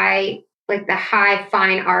the high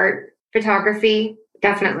fine art photography.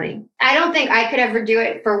 Definitely. I don't think I could ever do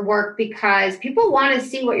it for work because people want to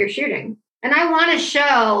see what you're shooting. And I want to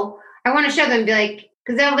show them,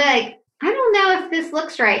 because they'll be like, I don't know if this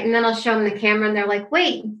looks right. And then I'll show them the camera and they're like,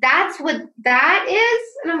 wait, that's what that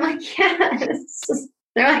is? And I'm like, yes.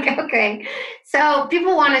 They're like, okay. So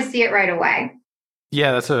people want to see it right away.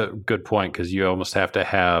 Yeah, that's a good point because you almost have to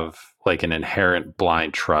have an inherent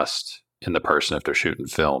blind trust in the person if they're shooting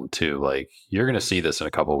film too. You're going to see this in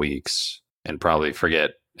a couple of weeks and probably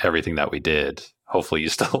forget everything that we did. Hopefully you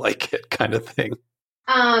still like it kind of thing.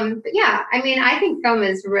 But yeah, I mean, I think film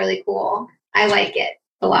is really cool. I like it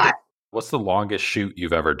a lot. What's the longest shoot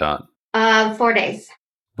you've ever done? 4 days.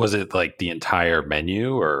 Was it like the entire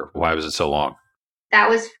menu or why was it so long? That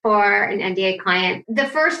was for an NDA client. The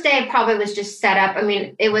first day probably was just set up. I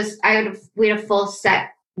mean, we had a full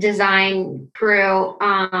set design crew,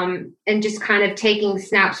 and just kind of taking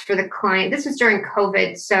snaps for the client. This was during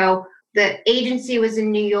COVID. So the agency was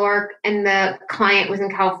in New York and the client was in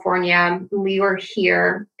California. We were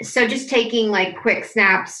here. So just taking like quick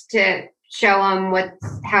snaps to show them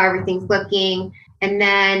how everything's looking. And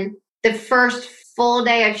then the first full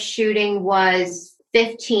day of shooting was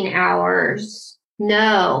 15 hours.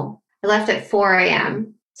 No, I left at 4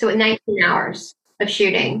 a.m. So at 19 hours of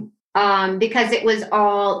shooting, because it was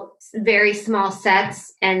all very small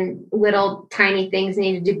sets and little tiny things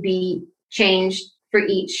needed to be changed for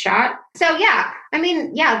each shot. So yeah, I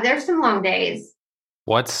mean, yeah, there's some long days.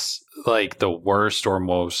 What's like the worst or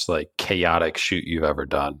most like chaotic shoot you've ever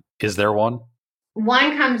done? Is there one?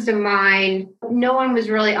 One comes to mind. No one was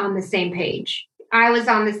really on the same page. I was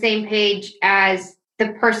on the same page as the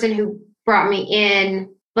person who brought me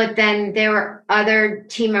in, but then there were other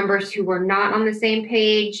team members who were not on the same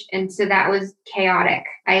page. And so that was chaotic.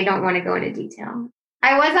 I don't want to go into detail.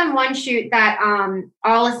 I was on one shoot that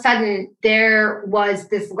all of a sudden there was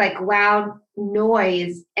this like loud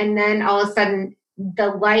noise. And then all of a sudden the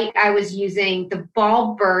light I was using, the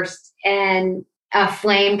bulb burst and a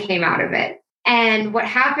flame came out of it. And what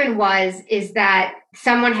happened is that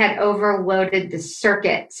someone had overloaded the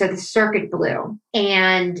circuit. So the circuit blew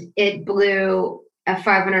and it blew a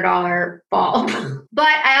 $500 bulb. But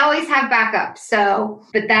I always have backup.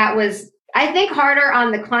 But that was, I think, harder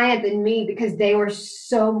on the client than me because they were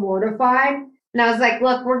so mortified. And I was like,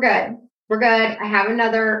 look, we're good. We're good. I have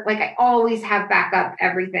another, like I always have backup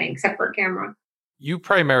everything except for camera. You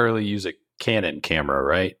primarily use a Canon camera,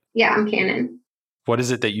 right? Yeah, I'm Canon. What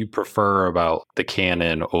is it that you prefer about the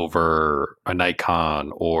Canon over a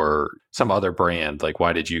Nikon or some other brand? Like,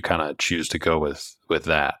 why did you kind of choose to go with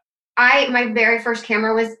that? My very first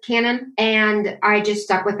camera was Canon, and I just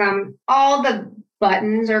stuck with them. All the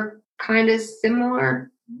buttons are kind of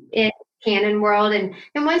similar in Canon world, and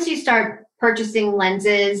once you start purchasing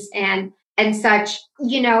lenses and such,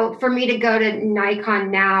 for me to go to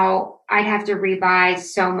Nikon now, I'd have to rebuy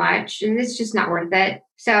so much, and it's just not worth it.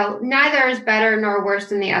 So neither is better nor worse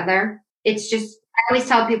than the other. It's just, I always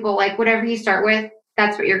tell people, like, whatever you start with,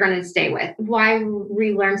 that's what you're going to stay with. Why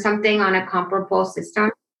relearn something on a comparable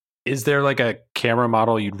system? Is there like a camera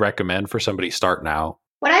model you'd recommend for somebody starting out?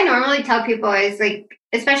 What I normally tell people is, like,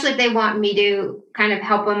 especially if they want me to kind of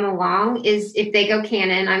help them along, is if they go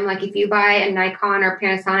Canon, I'm like, if you buy a Nikon or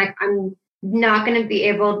Panasonic, I'm not going to be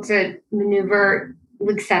able to maneuver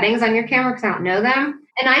like settings on your camera because I don't know them.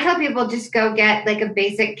 And I tell people just go get like a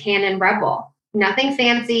basic Canon Rebel. Nothing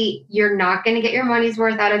fancy. You're not going to get your money's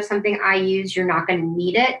worth out of something I use. You're not going to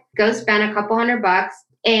need it. Go spend a couple $100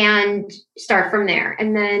 and start from there.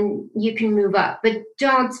 And then you can move up, but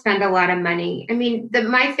don't spend a lot of money. I mean,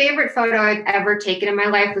 my favorite photo I've ever taken in my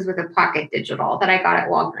life was with a Pocket Digital that I got at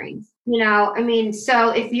Walgreens. So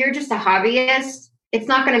if you're just a hobbyist, it's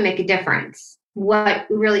not going to make a difference what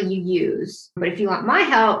really you use. But if you want my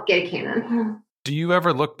help, get a Canon. Do you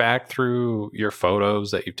ever look back through your photos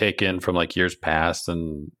that you've taken from like years past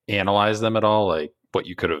and analyze them at all? Like what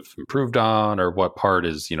you could have improved on or what part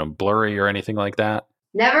is, blurry or anything like that?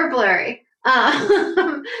 Never blurry.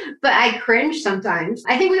 But I cringe sometimes.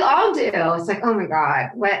 I think we all do. It's like, oh my God,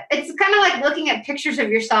 what? It's kind of like looking at pictures of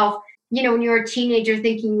yourself, when you were a teenager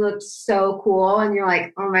thinking you looked so cool and you're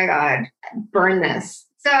like, oh my God, burn this.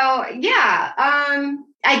 So yeah,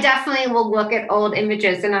 I definitely will look at old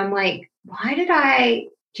images and I'm like, why did I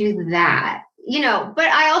do that? But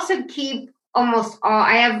I also keep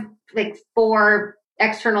I have like 4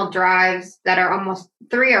 external drives that are almost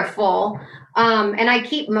 3 are full. And I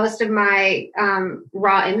keep most of my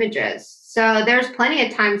raw images. So there's plenty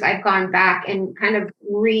of times I've gone back and kind of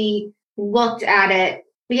re-looked at it.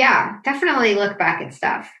 But yeah, definitely look back at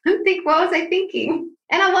stuff. What was I thinking?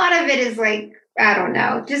 And a lot of it is like, I don't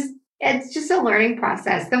know, it's just a learning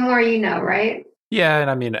process. The more you know, right? Yeah. And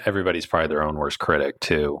I mean, everybody's probably their own worst critic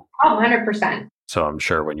too. Oh, 100%. So I'm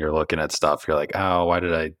sure when you're looking at stuff, you're like, oh, why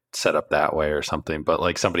did I set up that way or something? But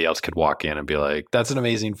like somebody else could walk in and be like, that's an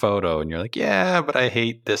amazing photo. And you're like, yeah, but I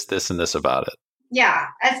hate this, this, and this about it. Yeah.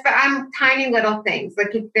 I'm tiny little things.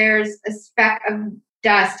 Like if there's a speck of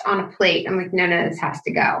dust on a plate, I'm like, no, this has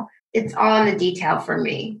to go. It's all in the detail for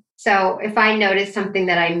me. So if I notice something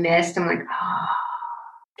that I missed, I'm like, oh,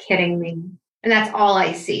 kidding me. And that's all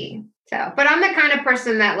I see. So, but I'm the kind of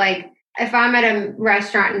person that like, If I'm at a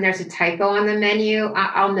restaurant and there's a typo on the menu,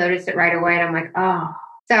 I'll notice it right away. And I'm like, oh.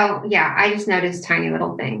 So yeah, I just notice tiny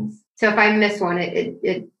little things. So if I miss one,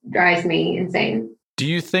 it drives me insane. Do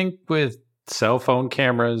you think with cell phone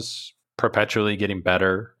cameras perpetually getting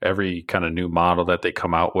better, every kind of new model that they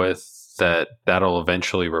come out with, that'll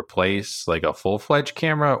eventually replace like a full-fledged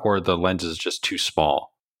camera, or the lens is just too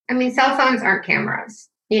small? I mean, cell phones aren't cameras.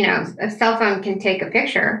 A cell phone can take a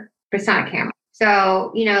picture, but it's not a camera.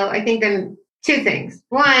 So, I think two things.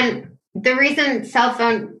 One, the reason cell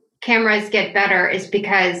phone cameras get better is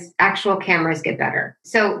because actual cameras get better.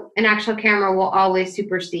 So an actual camera will always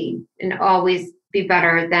supersede and always be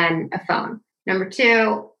better than a phone. Number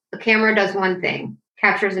two, a camera does one thing,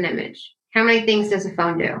 captures an image. How many things does a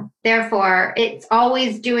phone do? Therefore, it's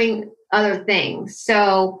always doing other things.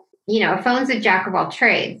 So, a phone's a jack of all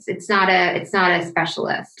trades. It's not a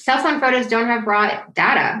specialist. Cell phone photos don't have raw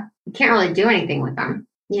data. You can't really do anything with them.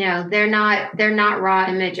 They're not raw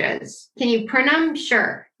images. Can you print them?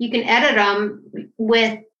 Sure. You can edit them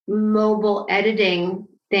with mobile editing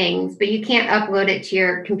things, but you can't upload it to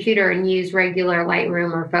your computer and use regular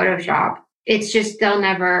Lightroom or Photoshop. It's just they'll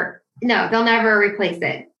never replace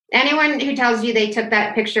it. Anyone who tells you they took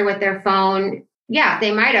that picture with their phone, yeah,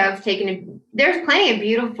 they might have there's plenty of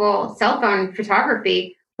beautiful cell phone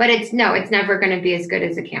photography, but it's never going to be as good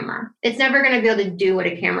as a camera. It's never going to be able to do what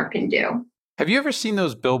a camera can do. Have you ever seen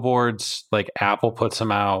those billboards, like Apple puts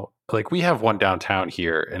them out? Like we have one downtown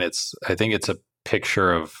here, and I think it's a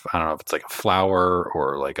picture of, I don't know if it's like a flower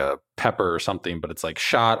or like a pepper or something, but it's like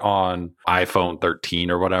shot on iPhone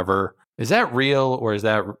 13 or whatever. Is that real, or is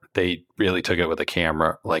that they really took it with a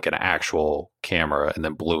camera, like an actual camera, and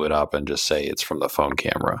then blew it up and just say it's from the phone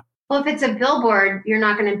camera? Well, if it's a billboard, you're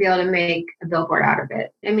not going to be able to make a billboard out of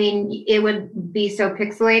it. I mean, it would be so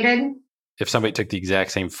pixelated. If somebody took the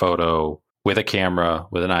exact same photo with a camera,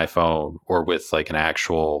 with an iPhone, or with like an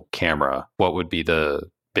actual camera, what would be the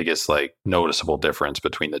biggest like noticeable difference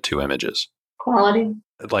between the two images? Quality.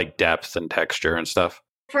 Like depth and texture and stuff?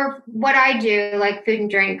 For what I do, like food and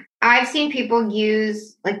drink, I've seen people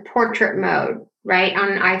use like portrait mode, right, on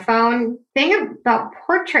an iPhone. Thing about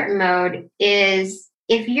portrait mode is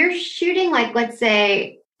if you're shooting, like, let's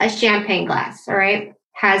say a champagne glass, all right,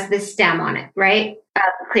 has the stem on it, right,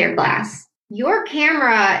 clear glass. Your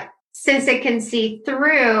camera, since it can see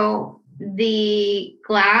through the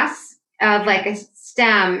glass of like a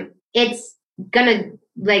stem, it's gonna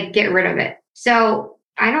like get rid of it. So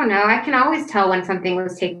I don't know. I can always tell when something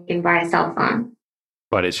was taken by a cell phone.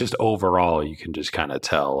 But it's just overall, you can just kind of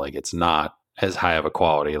tell like it's not as high of a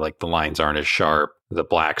quality. Like the lines aren't as sharp. The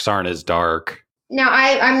blacks aren't as dark. Now,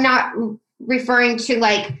 I'm not referring to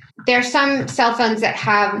like, there's some cell phones that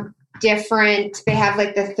have they have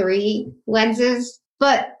like the 3 lenses,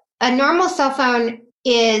 but a normal cell phone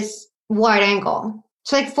is wide angle.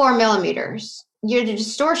 It's like 4 millimeters. Your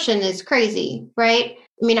distortion is crazy, right?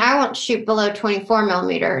 I mean, I won't shoot below 24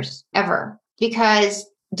 millimeters ever because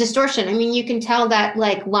distortion. I mean, you can tell that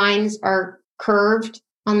like lines are curved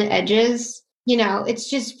on the edges. It's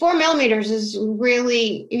just 4 millimeters is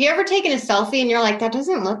really, have you ever taken a selfie and you're like, that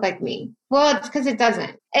doesn't look like me? Well, it's because it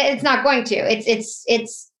doesn't. It's not going to.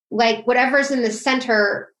 It's like whatever's in the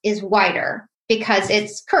center is wider because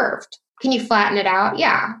it's curved. Can you flatten it out?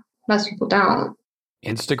 Yeah. Most people don't.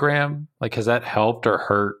 Instagram, like, has that helped or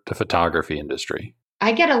hurt the photography industry?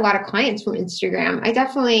 I get a lot of clients from Instagram. I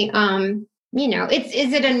definitely,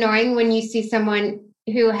 is it annoying when you see someone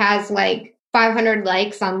who has like 500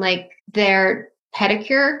 likes on like their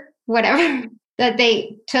pedicure, whatever, that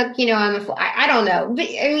they took, on the, I don't know. But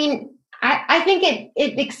I mean, I think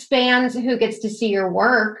it expands who gets to see your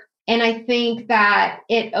work. And I think that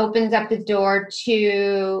it opens up the door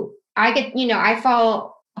to, I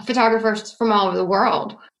follow photographers from all over the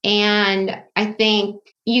world. And I think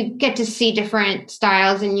you get to see different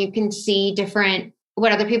styles and you can see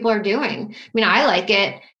what other people are doing. I mean, I like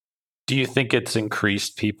it. Do you think it's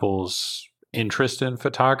increased people's interest in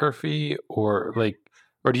photography or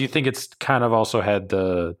do you think it's kind of also had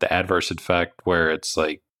the adverse effect where it's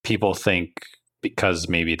like people think because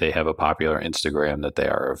maybe they have a popular Instagram that they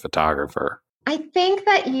are a photographer? I think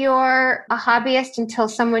that you're a hobbyist until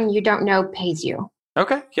someone you don't know pays you.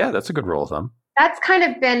 Okay. Yeah, that's a good rule of thumb. That's kind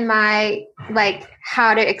of been my, like,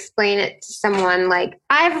 how to explain it to someone. Like,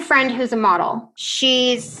 I have a friend who's a model.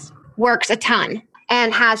 She's works a ton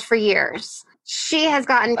and has for years. She has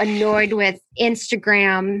gotten annoyed with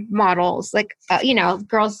Instagram models, like,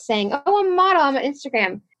 girls saying, oh, I'm a model, I'm on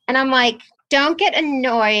Instagram. And I'm like, don't get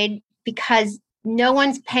annoyed because no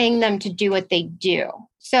one's paying them to do what they do.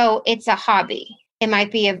 So it's a hobby. it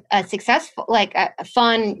might be a successful, like a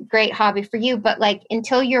fun, great hobby for you. But like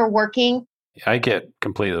until you're working. I get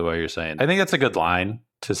completely what you're saying. I think that's a good line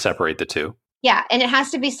to separate the two. Yeah. And it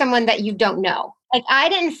has to be someone that you don't know. Like I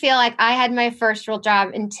didn't feel like I had my first real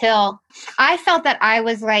job until I felt that I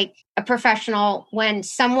was like a professional when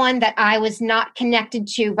someone that I was not connected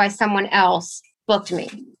to by someone else booked me.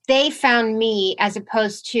 They found me as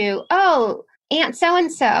opposed to, oh, Aunt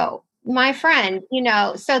so-and-so, my friend,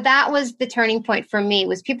 so that was the turning point for me,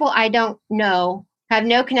 was people I don't know, have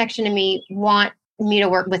no connection to me, want me to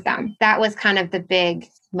work with them. That was kind of the big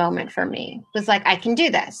moment for me. It was like, I can do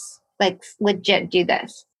this, like legit do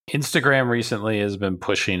this. Instagram recently has been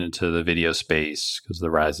pushing into the video space because of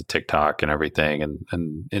the rise of TikTok and everything.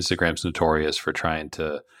 And Instagram's notorious for trying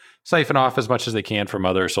to siphon off as much as they can from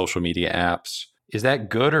other social media apps. Is that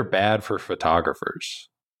good or bad for photographers?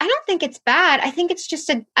 I don't think it's bad. I think it's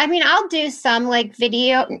just I'll do some like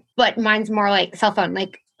video, but mine's more like cell phone,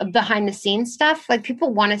 like behind the scenes stuff. Like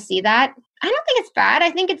people want to see that. I don't think it's bad.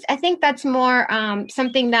 I think that's more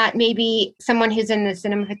something that maybe someone who's in the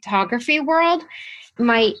cinematography world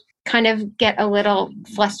might kind of get a little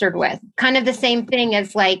flustered with. Kind of the same thing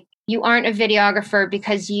as like, you aren't a videographer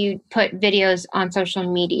because you put videos on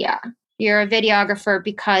social media. You're a videographer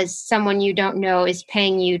because someone you don't know is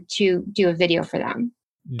paying you to do a video for them.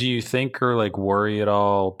 Do you think or like worry at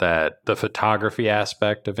all that the photography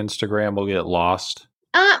aspect of Instagram will get lost?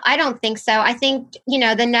 I don't think so. I think,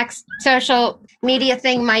 the next social media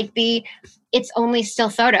thing might be it's only still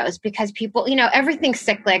photos because people, everything's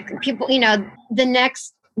cyclic. People, the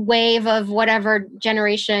next wave of whatever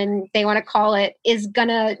generation they want to call it is going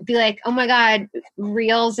to be like, oh my God,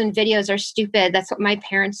 reels and videos are stupid. That's what my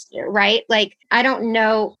parents do, right? Like, I don't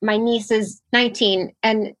know. My niece is 19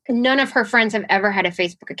 and none of her friends have ever had a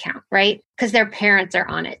Facebook account, right? Because their parents are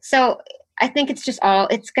on it. So I think it's all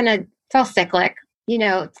cyclic.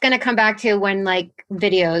 It's going to come back to when like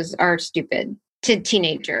videos are stupid to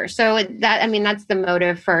teenagers. So that's the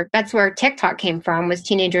motive that's where TikTok came from, was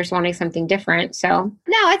teenagers wanting something different. So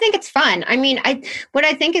no, I think it's fun. What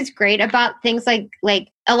I think is great about things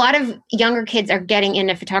like a lot of younger kids are getting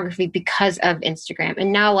into photography because of Instagram.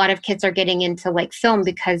 And now a lot of kids are getting into like film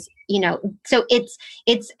because, so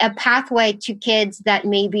it's a pathway to kids that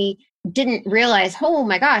maybe didn't realize, oh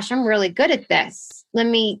my gosh, I'm really good at this. Let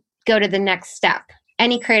me go to the next step.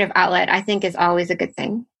 Any creative outlet, I think, is always a good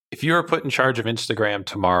thing. If you were put in charge of Instagram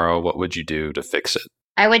tomorrow, what would you do to fix it?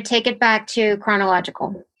 I would take it back to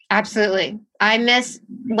chronological. Absolutely. I miss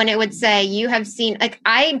when it would say you have seen, like,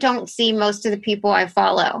 I don't see most of the people I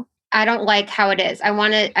follow. I don't like how it is.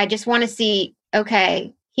 I just want to see,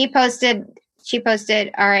 okay, he posted, she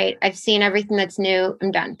posted. All right. I've seen everything that's new.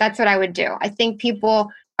 I'm done. That's what I would do. I think people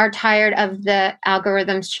are tired of the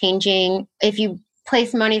algorithms changing. If you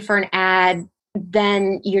place money for an ad,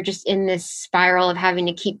 then you're just in this spiral of having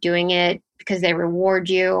to keep doing it because they reward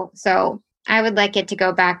you. So I would like it to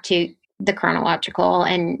go back to the chronological,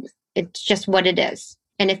 and it's just what it is.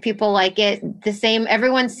 And if people like it the same,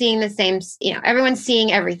 everyone's seeing the same, everyone's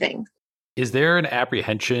seeing everything. Is there an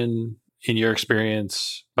apprehension in your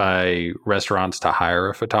experience by restaurants to hire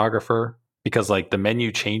a photographer? Because like the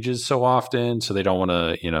menu changes so often, so they don't want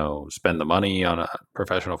to, spend the money on a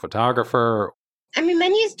professional photographer.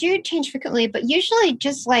 Menus do change frequently, but usually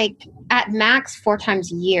just like at max 4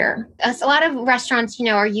 times a year. A lot of restaurants,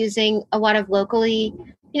 are using a lot of locally,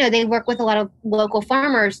 they work with a lot of local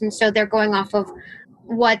farmers. And so they're going off of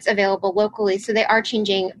what's available locally. So they are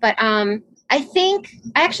changing. But I think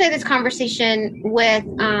I actually had this conversation with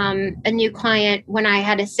a new client when I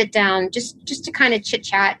had to sit down just to kind of chit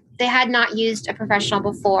chat. They had not used a professional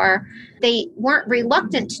before. They weren't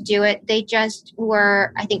reluctant to do it. They just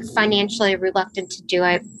were, I think, financially reluctant to do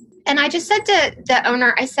it. And I just said to the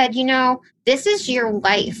owner, I said, this is your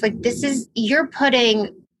life. Like, you're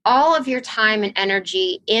putting all of your time and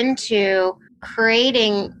energy into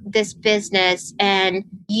creating this business, and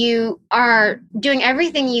you are doing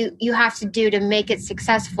everything you have to do to make it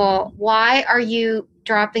successful. Why are you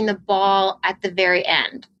dropping the ball at the very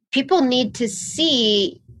end? People need to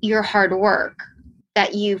see your hard work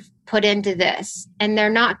that you've put into this, and they're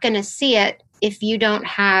not going to see it if you don't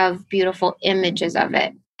have beautiful images of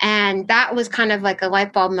it. And that was kind of like a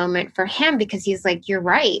light bulb moment for him, because he's like, you're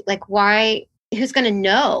right. Like, why? Who's going to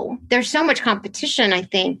know? There's so much competition, I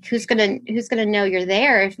think. Who's going to know you're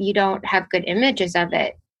there if you don't have good images of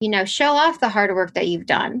it? Show off the hard work that you've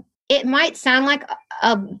done. It might sound like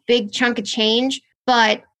a big chunk of change,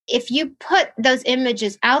 but if you put those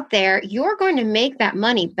images out there, you're going to make that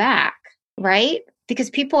money back, right? Because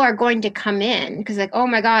people are going to come in because like, oh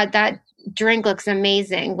my God, that drink looks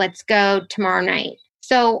amazing. Let's go tomorrow night.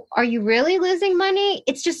 So are you really losing money?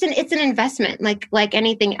 It's an investment like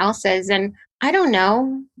anything else is. And I don't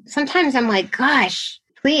know. Sometimes I'm like, gosh,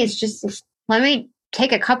 please just let me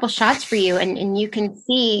take a couple shots for you. And you can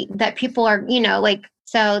see that people are, like,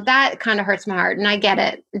 so that kind of hurts my heart. And I get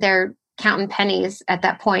it. They're counting pennies at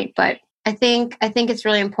that point. But I think it's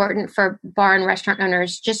really important for bar and restaurant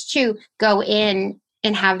owners just to go in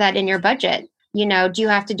and have that in your budget. Do you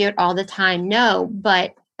have to do it all the time? No,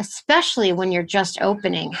 but especially when you're just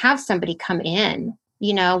opening, have somebody come in,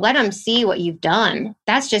 let them see what you've done.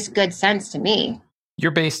 That's just good sense to me. You're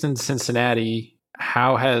based in Cincinnati.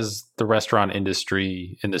 How has the restaurant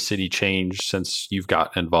industry in the city changed since you've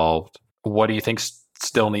gotten involved? What do you think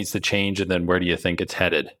still needs to change? And then where do you think it's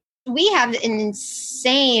headed? We have an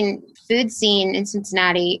insane food scene in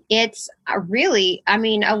Cincinnati. It's really,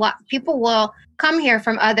 a lot people will come here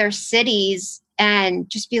from other cities and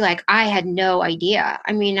just be like, I had no idea.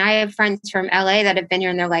 I have friends from LA that have been here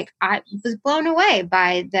and they're like, I was blown away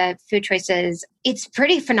by the food choices. It's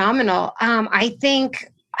pretty phenomenal. I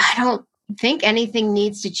don't think anything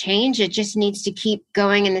needs to change. It just needs to keep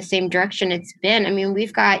going in the same direction it's been.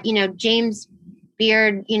 We've got, James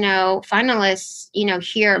Beard, finalists,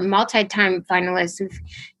 here, multi-time finalists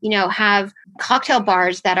who, have cocktail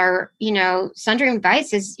bars that are, Sundry and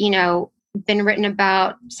Vice is, been written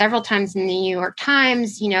about several times in the New York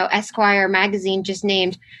Times. Esquire magazine just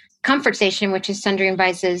named Comfort Station, which is Sundry and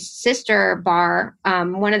Vice's sister bar,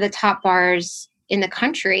 one of the top bars in the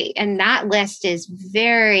country. And that list is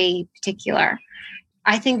very particular.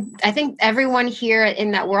 I think everyone here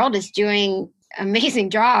in that world is doing an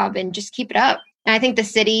amazing job, and just keep it up. And I think the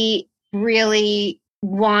city really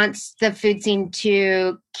wants the food scene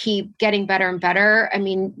to keep getting better and better.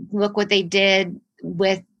 Look what they did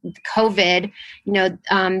with COVID.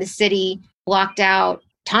 The city blocked out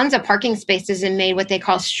tons of parking spaces and made what they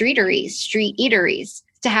call street eateries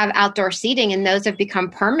to have outdoor seating, and those have become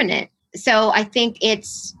permanent. So I think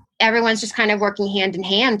everyone's just kind of working hand in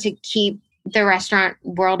hand to keep the restaurant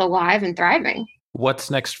world alive and thriving. What's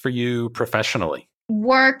next for you professionally?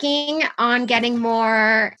 Working on getting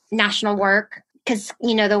more national work because,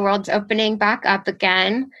 the world's opening back up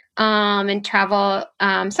again, and travel.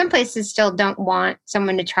 Some places still don't want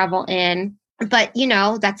someone to travel in, but,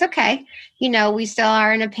 that's okay. We still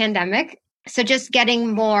are in a pandemic. So just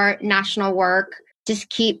getting more national work, just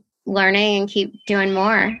keep learning and keep doing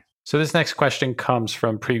more. So this next question comes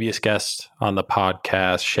from previous guest on the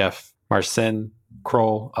podcast, Chef Marcin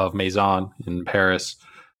Kroll of Maison in Paris.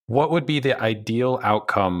 What would be the ideal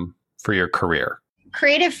outcome for your career?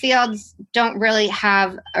 Creative fields don't really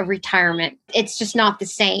have a retirement. It's just not the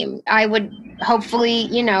same. I would hopefully,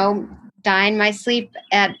 die in my sleep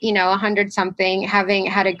at, 100 something, having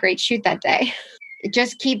had a great shoot that day.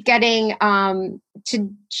 Just keep getting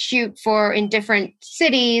to shoot in different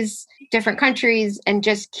cities, different countries, and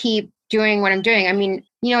just keep doing what I'm doing.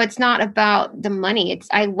 It's not about the money.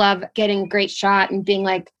 I love getting a great shot and being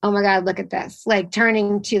like, oh my God, look at this. Like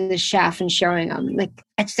turning to the chef and showing them, like,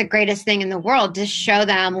 it's the greatest thing in the world to show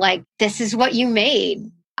them, like, this is what you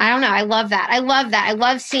made. I don't know. I love that. I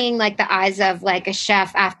love seeing like the eyes of like a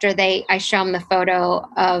chef after I show them the photo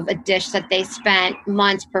of a dish that they spent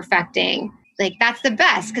months perfecting. Like, that's the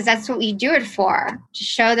best, because that's what we do it for. To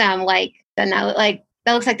show them that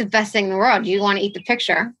looks like the best thing in the world. You want to eat the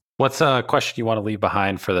picture. What's a question you want to leave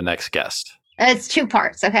behind for the next guest? It's 2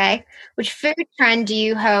 parts, okay? Which food trend do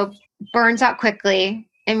you hope burns out quickly?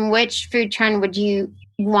 And which food trend would you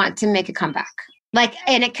want to make a comeback?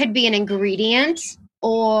 And it could be an ingredient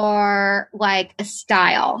or like a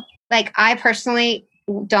style. Like, I personally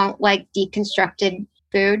don't like deconstructed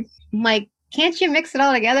food. I'm like, can't you mix it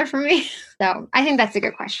all together for me? So I think that's a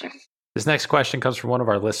good question. This next question comes from one of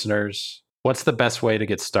our listeners. What's the best way to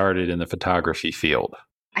get started in the photography field?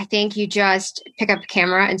 I think you just pick up a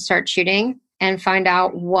camera and start shooting and find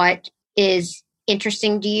out what is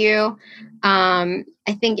interesting to you. I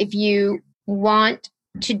think if you want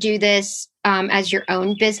to do this as your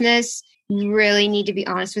own business, you really need to be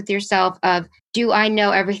honest with yourself of, do I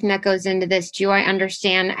know everything that goes into this? Do I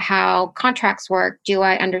understand how contracts work? Do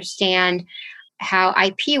I understand how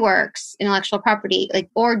IP works, intellectual property?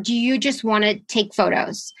 Or do you just want to take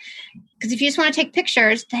photos? Because if you just want to take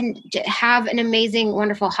pictures, then have an amazing,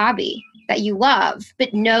 wonderful hobby that you love,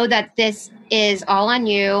 but know that this is all on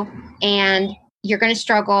you and you're going to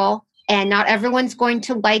struggle, and not everyone's going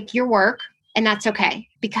to like your work. And that's okay,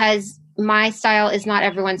 because my style is not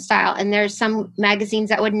everyone's style. And there's some magazines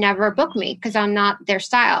that would never book me because I'm not their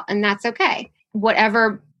style. And that's okay.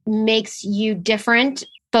 Whatever makes you different,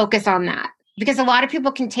 focus on that. Because a lot of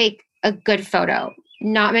people can take a good photo.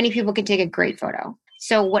 Not many people can take a great photo.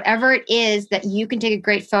 So whatever it is that you can take a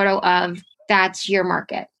great photo of, that's your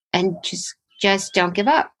market. And just don't give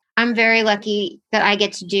up. I'm very lucky that I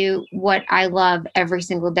get to do what I love every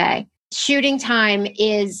single day. Shooting time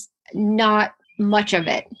is not much of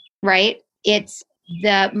it, right? It's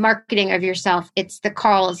the marketing of yourself. It's the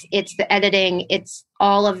calls. It's the editing. It's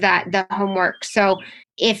all of that, the homework. So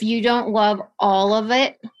if you don't love all of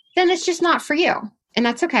it, then it's just not for you. And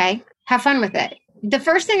that's okay. Have fun with it. The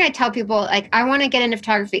first thing I tell people, like, I want to get into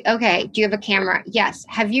photography. Okay. Do you have a camera? Yes.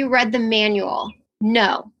 Have you read the manual?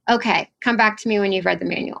 No. Okay. Come back to me when you've read the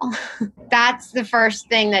manual. That's the first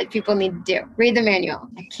thing that people need to do. Read the manual.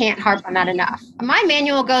 I can't harp on that enough. My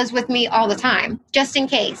manual goes with me all the time, just in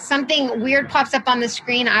case something weird pops up on the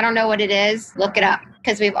screen. I don't know what it is. Look it up,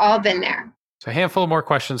 because we've all been there. So a handful of more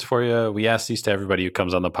questions for you. We ask these to everybody who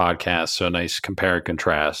comes on the podcast. So a nice compare and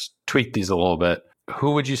contrast. Tweak these a little bit.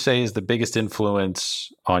 Who would you say is the biggest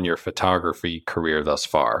influence on your photography career thus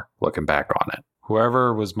far, looking back on it?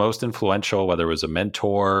 Whoever was most influential, whether it was a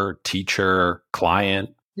mentor, teacher, client.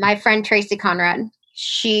 My friend Tracy Conrad.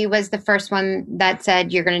 She was the first one that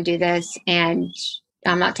said, you're going to do this, and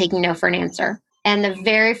I'm not taking no for an answer. And the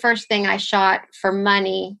very first thing I shot for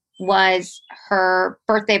money was her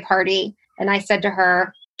birthday party. And I said to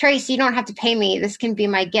her, Tracy, you don't have to pay me. This can be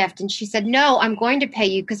my gift. And she said, no, I'm going to pay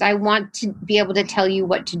you because I want to be able to tell you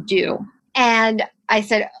what to do. And I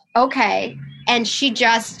said, okay. And she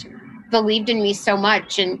just believed in me so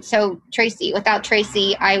much. And so Tracy, without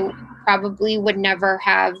Tracy, I probably would never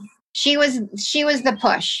have. She was the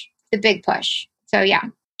push, the big push. So yeah,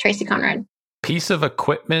 Tracy Conrad. Piece of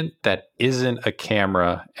equipment that isn't a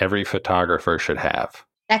camera every photographer should have.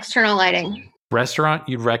 External lighting. Restaurant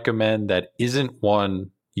you'd recommend that isn't one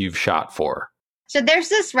you've shot for. So there's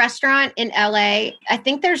this restaurant in LA. I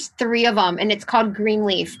think there's 3 of them, and it's called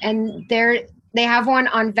Greenleaf. And they have one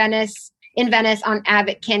in Venice on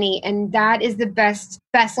Abbot Kinney. And that is the best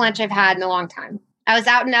lunch I've had in a long time. I was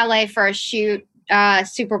out in LA for a shoot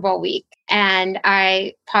Super Bowl week, and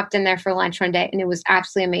I popped in there for lunch one day, and it was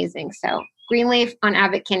absolutely amazing. So Greenleaf on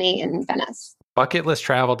Abbot Kinney in Venice. Bucket list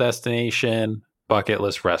travel destination, bucket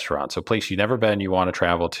list restaurant. So place you've never been, you want to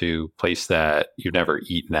travel to, place that you've never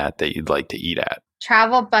eaten at that you'd like to eat at.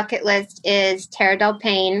 Travel bucket list is Terra del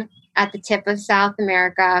Paine at the tip of South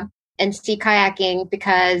America, and sea kayaking,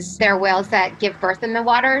 because there are whales that give birth in the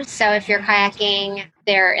water. So if you're kayaking,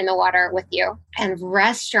 they're in the water with you. And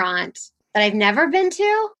restaurant that I've never been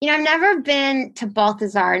to, I've never been to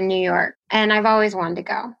Balthazar in New York, and I've always wanted to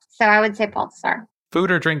go. So I would say Balthazar. Food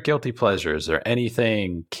or drink guilty pleasures, or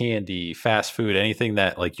anything, candy, fast food, anything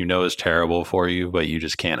that is terrible for you, but you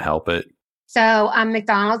just can't help it? So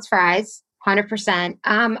McDonald's fries, 100%.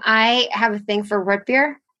 I have a thing for root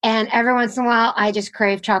beer. And every once in a while, I just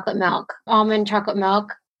crave chocolate milk, almond chocolate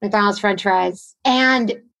milk, McDonald's French fries,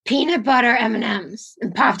 and peanut butter M&Ms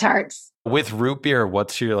and Pop-Tarts. With root beer,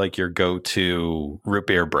 what's your go-to root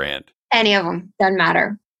beer brand? Any of them. Doesn't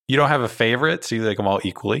matter. You don't have a favorite, so you like them all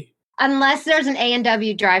equally? Unless there's an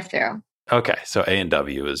A&W drive-thru. Okay, so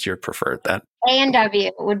A&W is your preferred then. A&W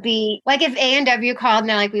would be, if A&W called and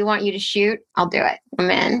they're like, we want you to shoot, I'll do it. I'm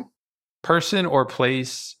in. Person or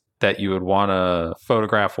place that you would want to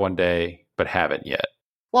photograph one day, but haven't yet?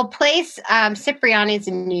 Well, place Cipriani's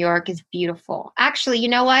in New York is beautiful. Actually, you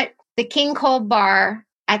know what? The King Cole Bar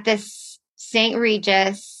at this St.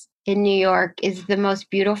 Regis in New York is the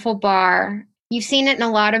most beautiful bar. You've seen it in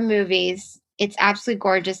a lot of movies. It's absolutely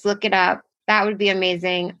gorgeous. Look it up. That would be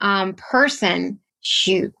amazing. Person,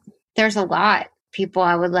 shoot. There's a lot of people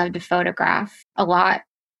I would love to photograph. A lot.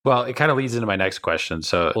 Well, it kind of leads into my next question.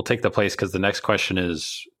 So we'll take the place, because the next question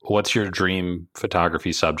is, what's your dream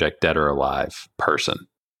photography subject, dead or alive, person?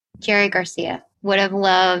 Jerry Garcia. Would have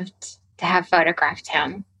loved to have photographed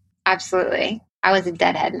him. Absolutely. I was a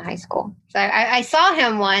deadhead in high school. So I saw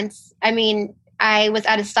him once. I was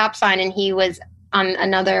at a stop sign, and he was on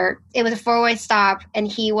it was a 4-way stop, and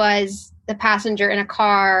he was the passenger in a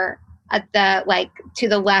car at to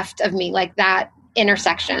the left of me, that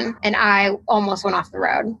intersection, and I almost went off the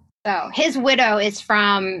road. So his widow is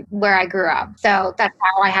from where I grew up. So that's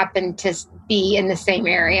how I happened to be in the same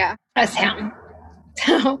area as him.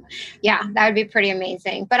 So yeah, that would be pretty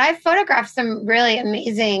amazing. But I've photographed some really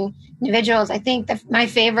amazing individuals. I think my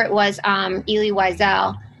favorite was Elie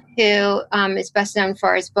Wiesel, who is best known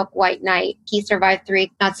for his book, White Knight. He survived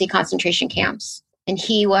 3 Nazi concentration camps. And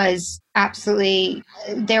he was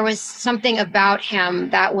there was something about him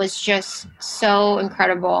that was just so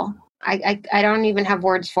incredible. I don't even have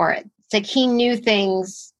words for it. It's he knew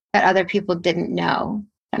things that other people didn't know.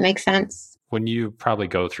 That makes sense? When you probably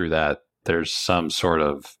go through that, there's some sort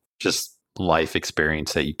of just life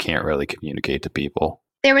experience that you can't really communicate to people.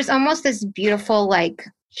 There was almost this beautiful, like,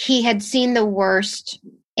 he had seen the worst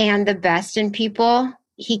and the best in people.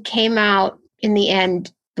 He came out in the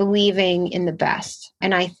end believing in the best.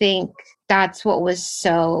 And I think that's what was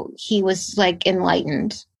he was like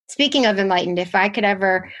enlightened. Speaking of enlightened, if I could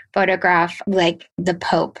ever photograph like the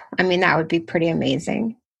Pope, I mean, that would be pretty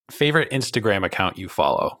amazing. Favorite Instagram account you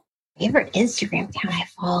follow? Favorite Instagram account I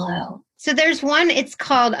follow. So there's one, it's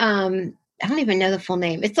called, I don't even know the full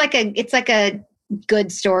name. It's like a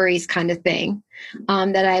good stories kind of thing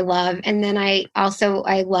that I love. And then I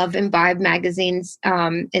love Imbibe Magazine's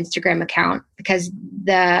Instagram account because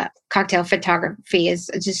the cocktail photography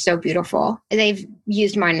is just so beautiful. They've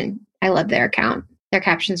used mine and I love their account. Their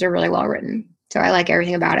captions are really well written. So I like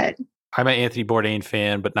everything about it. I'm an Anthony Bourdain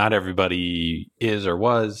fan, but not everybody is or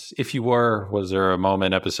was. If you were, was there a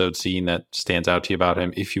moment, episode, scene that stands out to you about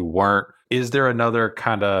him? If you weren't, is there another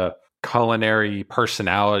kind of culinary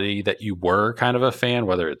personality that you were kind of a fan,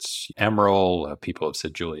 whether it's Emerald, people have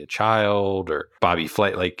said Julia Child or Bobby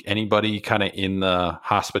Flay, like anybody kind of in the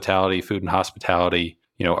hospitality, food and hospitality,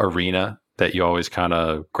 arena that you always kind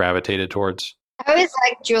of gravitated towards? I always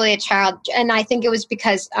liked Julia Child. And I think it was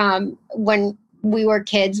because when we were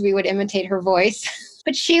kids, we would imitate her voice.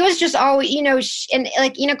 But she was just always, and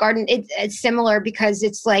like Ina Garten, it's similar because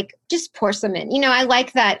it's like just pour some in. I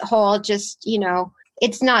like that whole just,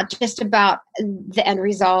 it's not just about the end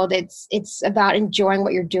result. It's about enjoying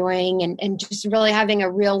what you're doing and just really having a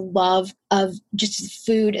real love of just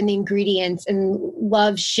food and the ingredients and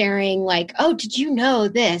love sharing like, oh, did you know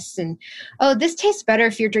this? And, oh, this tastes better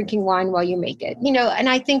if you're drinking wine while you make it, and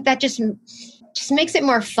I think that just makes it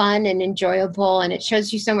more fun and enjoyable. And it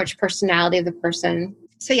shows you so much personality of the person.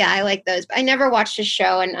 So yeah, I like those. I never watched the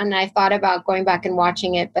show and I thought about going back and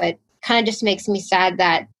watching it, but kind of just makes me sad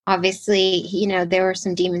that obviously, there were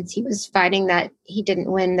some demons he was fighting that he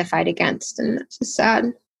didn't win the fight against. And that's just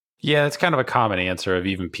sad. Yeah, it's kind of a common answer of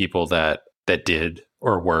even people that did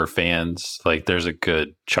or were fans. Like there's a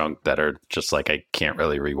good chunk that are just like, I can't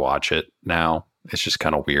really rewatch it now. It's just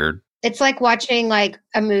kind of weird. It's like watching like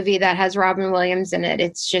a movie that has Robin Williams in it.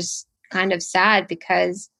 It's just kind of sad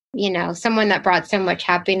because, someone that brought so much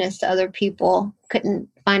happiness to other people couldn't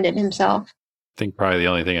find it himself. I think probably the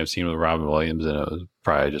only thing I've seen with Robin Williams in it was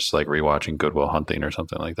probably just like rewatching Good Will Hunting or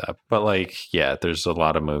something like that. But like, yeah, there's a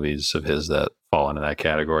lot of movies of his that fall into that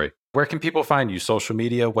category. Where can people find you? Social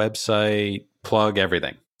media, website, plug,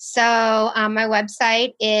 everything. So my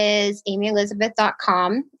website is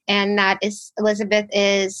amyelizabeth.com. And that is, Elizabeth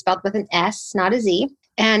is spelled with an S, not a Z.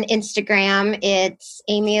 And Instagram, it's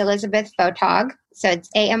Amy Elizabeth Photog. So it's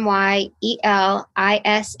AMYELISABETHPHOTOG.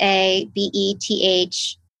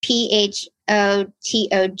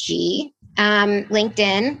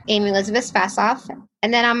 LinkedIn, Amy Elizabeth Spasoff.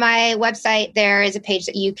 And then on my website, there is a page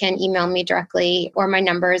that you can email me directly, or my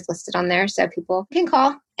number is listed on there so people can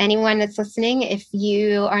call. Anyone that's listening, if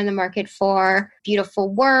you are in the market for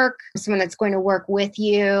beautiful work, someone that's going to work with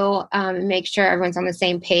you, make sure everyone's on the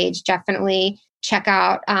same page, definitely check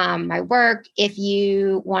out my work. If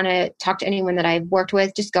you want to talk to anyone that I've worked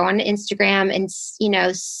with, just go on to Instagram and,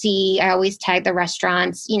 see, I always tag the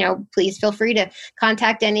restaurants, please feel free to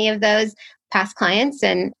contact any of those past clients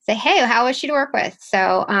and say, hey, how was she to work with?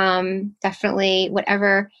 So definitely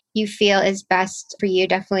whatever you feel is best for you,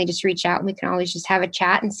 definitely just reach out and we can always just have a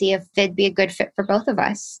chat and see if it'd be a good fit for both of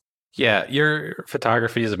us. Yeah, your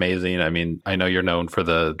photography is amazing. I mean, I know you're known for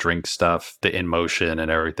the drink stuff, the in motion and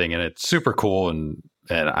everything, and it's super cool. And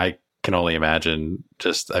I can only imagine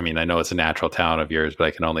I know it's a natural talent of yours, but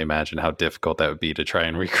I can only imagine how difficult that would be to try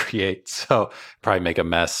and recreate. So probably make a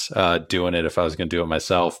mess doing it if I was going to do it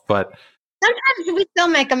myself. But sometimes we still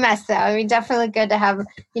make a mess, though. I mean, definitely good to have,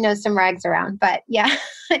 some rags around. But yeah,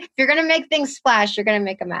 if you're going to make things splash, you're going to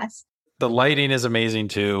make a mess. The lighting is amazing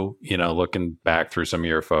too, looking back through some of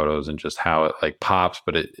your photos and just how it like pops,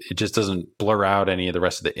 but it just doesn't blur out any of the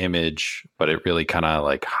rest of the image, but it really kind of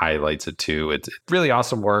like highlights it too. It's really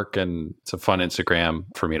awesome work and it's a fun Instagram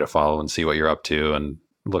for me to follow and see what you're up to, and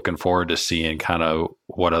looking forward to seeing kind of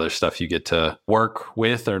what other stuff you get to work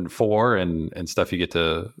with and for and stuff you get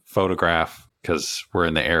to photograph, because we're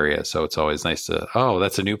in the area. So it's always nice to, oh,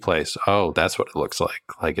 that's a new place. Oh, that's what it looks like.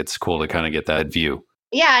 Like it's cool to kind of get that view.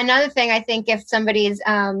 Yeah, another thing, I think if somebody's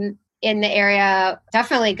in the area,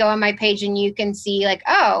 definitely go on my page and you can see like,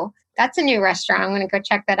 oh, that's a new restaurant. I'm going to go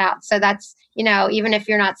check that out. So that's, even if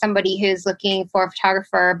you're not somebody who's looking for a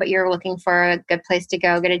photographer, but you're looking for a good place to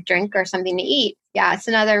go get a drink or something to eat. Yeah, it's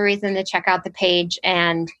another reason to check out the page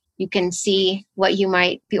and you can see what you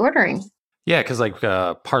might be ordering. Yeah, because like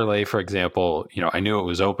Parlay, for example, I knew it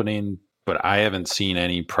was opening, but I haven't seen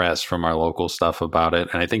any press from our local stuff about it.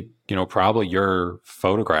 And I think, probably your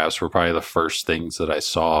photographs were probably the first things that I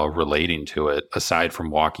saw relating to it, aside from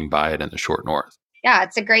walking by it in the Short North. Yeah,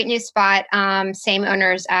 it's a great new spot. Same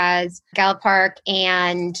owners as Gallup Park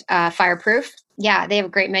and Fireproof. Yeah, they have a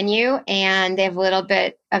great menu and they have a little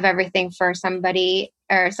bit of everything for somebody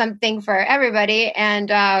or something for everybody,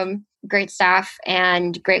 and great staff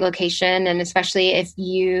and great location. And especially if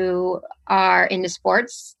you are into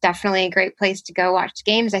sports, definitely a great place to go watch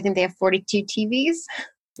games. I think they have 42 TVs.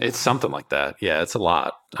 It's something like that. Yeah, it's a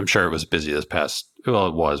lot. I'm sure it was busy it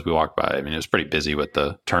was. We walked by. I mean, it was pretty busy with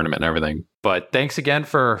the tournament and everything. But thanks again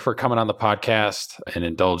for coming on the podcast and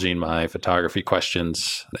indulging my photography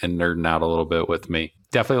questions and nerding out a little bit with me.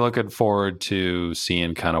 Definitely looking forward to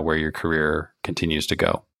seeing kind of where your career continues to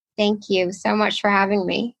go. Thank you so much for having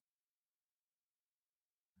me.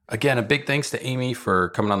 Again, a big thanks to Amy for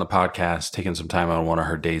coming on the podcast, taking some time on one of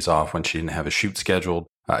her days off when she didn't have a shoot scheduled.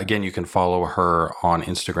 Again, you can follow her on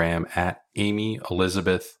Instagram at Amy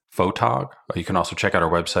Elizabeth Photog. You can also check out her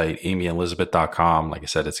website, amyelizabeth.com. Like I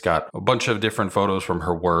said, it's got a bunch of different photos from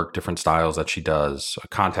her work, different styles that she does,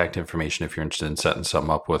 contact information if you're interested in setting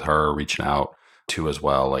something up with her, reaching out to as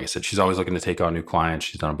well. Like I said, she's always looking to take on new clients.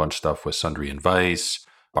 She's done a bunch of stuff with Sundry and Vice,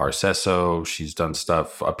 Bar Sesso. She's done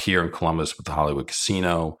stuff up here in Columbus with the Hollywood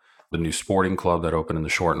Casino, the new sporting club that opened in the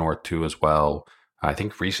Short North too as well. I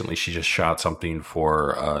think recently she just shot something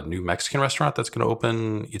for a new Mexican restaurant that's going to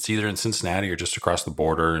open. It's either in Cincinnati or just across the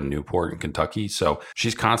border in Newport in Kentucky. So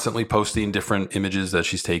she's constantly posting different images that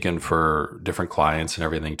she's taken for different clients and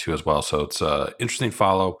everything too as well. So it's an interesting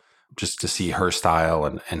follow just to see her style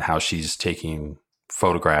and how she's taking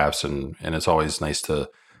photographs. And it's always nice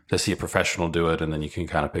to see a professional do it. And then you can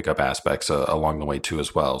kind of pick up aspects along the way too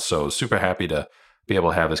as well. So super happy to be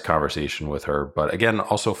able to have this conversation with her. But again,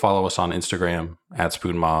 also follow us on Instagram at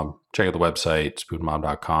SpoonMob. Check out the website,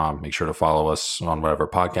 spoonmob.com. Make sure to follow us on whatever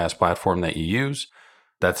podcast platform that you use.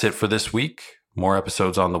 That's it for this week. More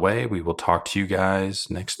episodes on the way. We will talk to you guys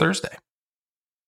next Thursday.